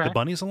have to take the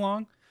bunnies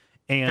along,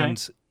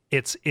 and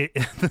it's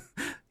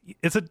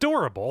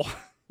adorable,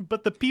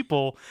 but the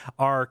people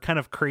are kind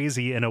of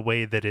crazy in a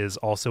way that is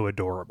also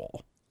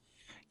adorable.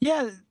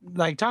 Yeah,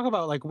 like talk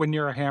about like when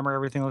you're a hammer,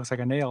 everything looks like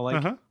a nail.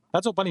 Like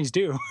that's what bunnies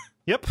do.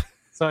 Yep.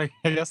 So I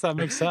guess that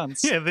makes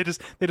sense. Yeah, they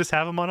just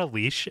have them on a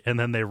leash and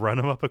then they run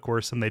them up a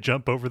course and they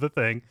jump over the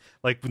thing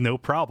like no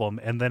problem.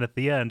 And then at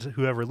the end,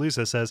 whoever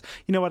loses says,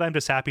 "You know what? I'm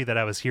just happy that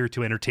I was here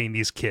to entertain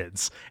these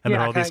kids." And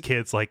then all these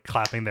kids like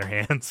clapping their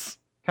hands.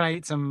 Can I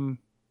eat some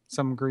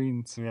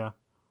greens?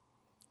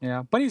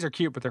 Yeah, bunnies are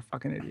cute, but they're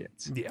fucking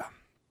idiots. Yeah.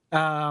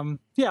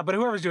 Yeah, but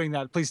whoever's doing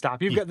that, please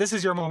stop. This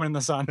is your moment in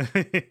the sun.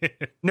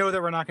 Know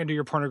that we're not going to do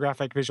your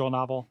pornographic visual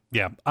novel.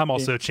 Yeah, I'm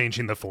also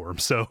changing the form,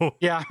 so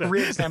yeah,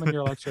 re-examine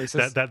your life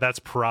choices. That's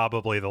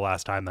probably the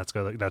last time that's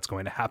going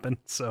to happen.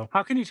 So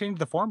how can you change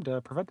the form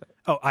to prevent it?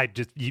 Oh,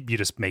 you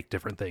just make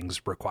different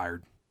things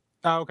required.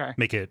 Oh, okay.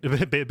 Make it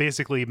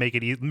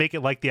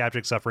like the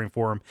abject suffering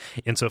form,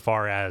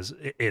 insofar as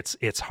it's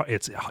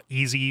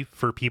easy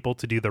for people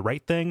to do the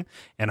right thing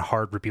and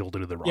hard for people to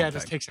do the wrong thing. Yeah, it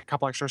just takes a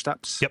couple extra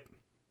steps. Yep.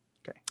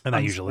 Okay. And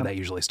that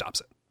usually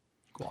stops it.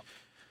 Cool.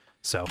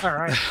 So all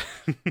right.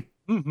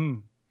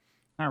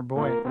 Our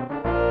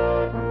boy.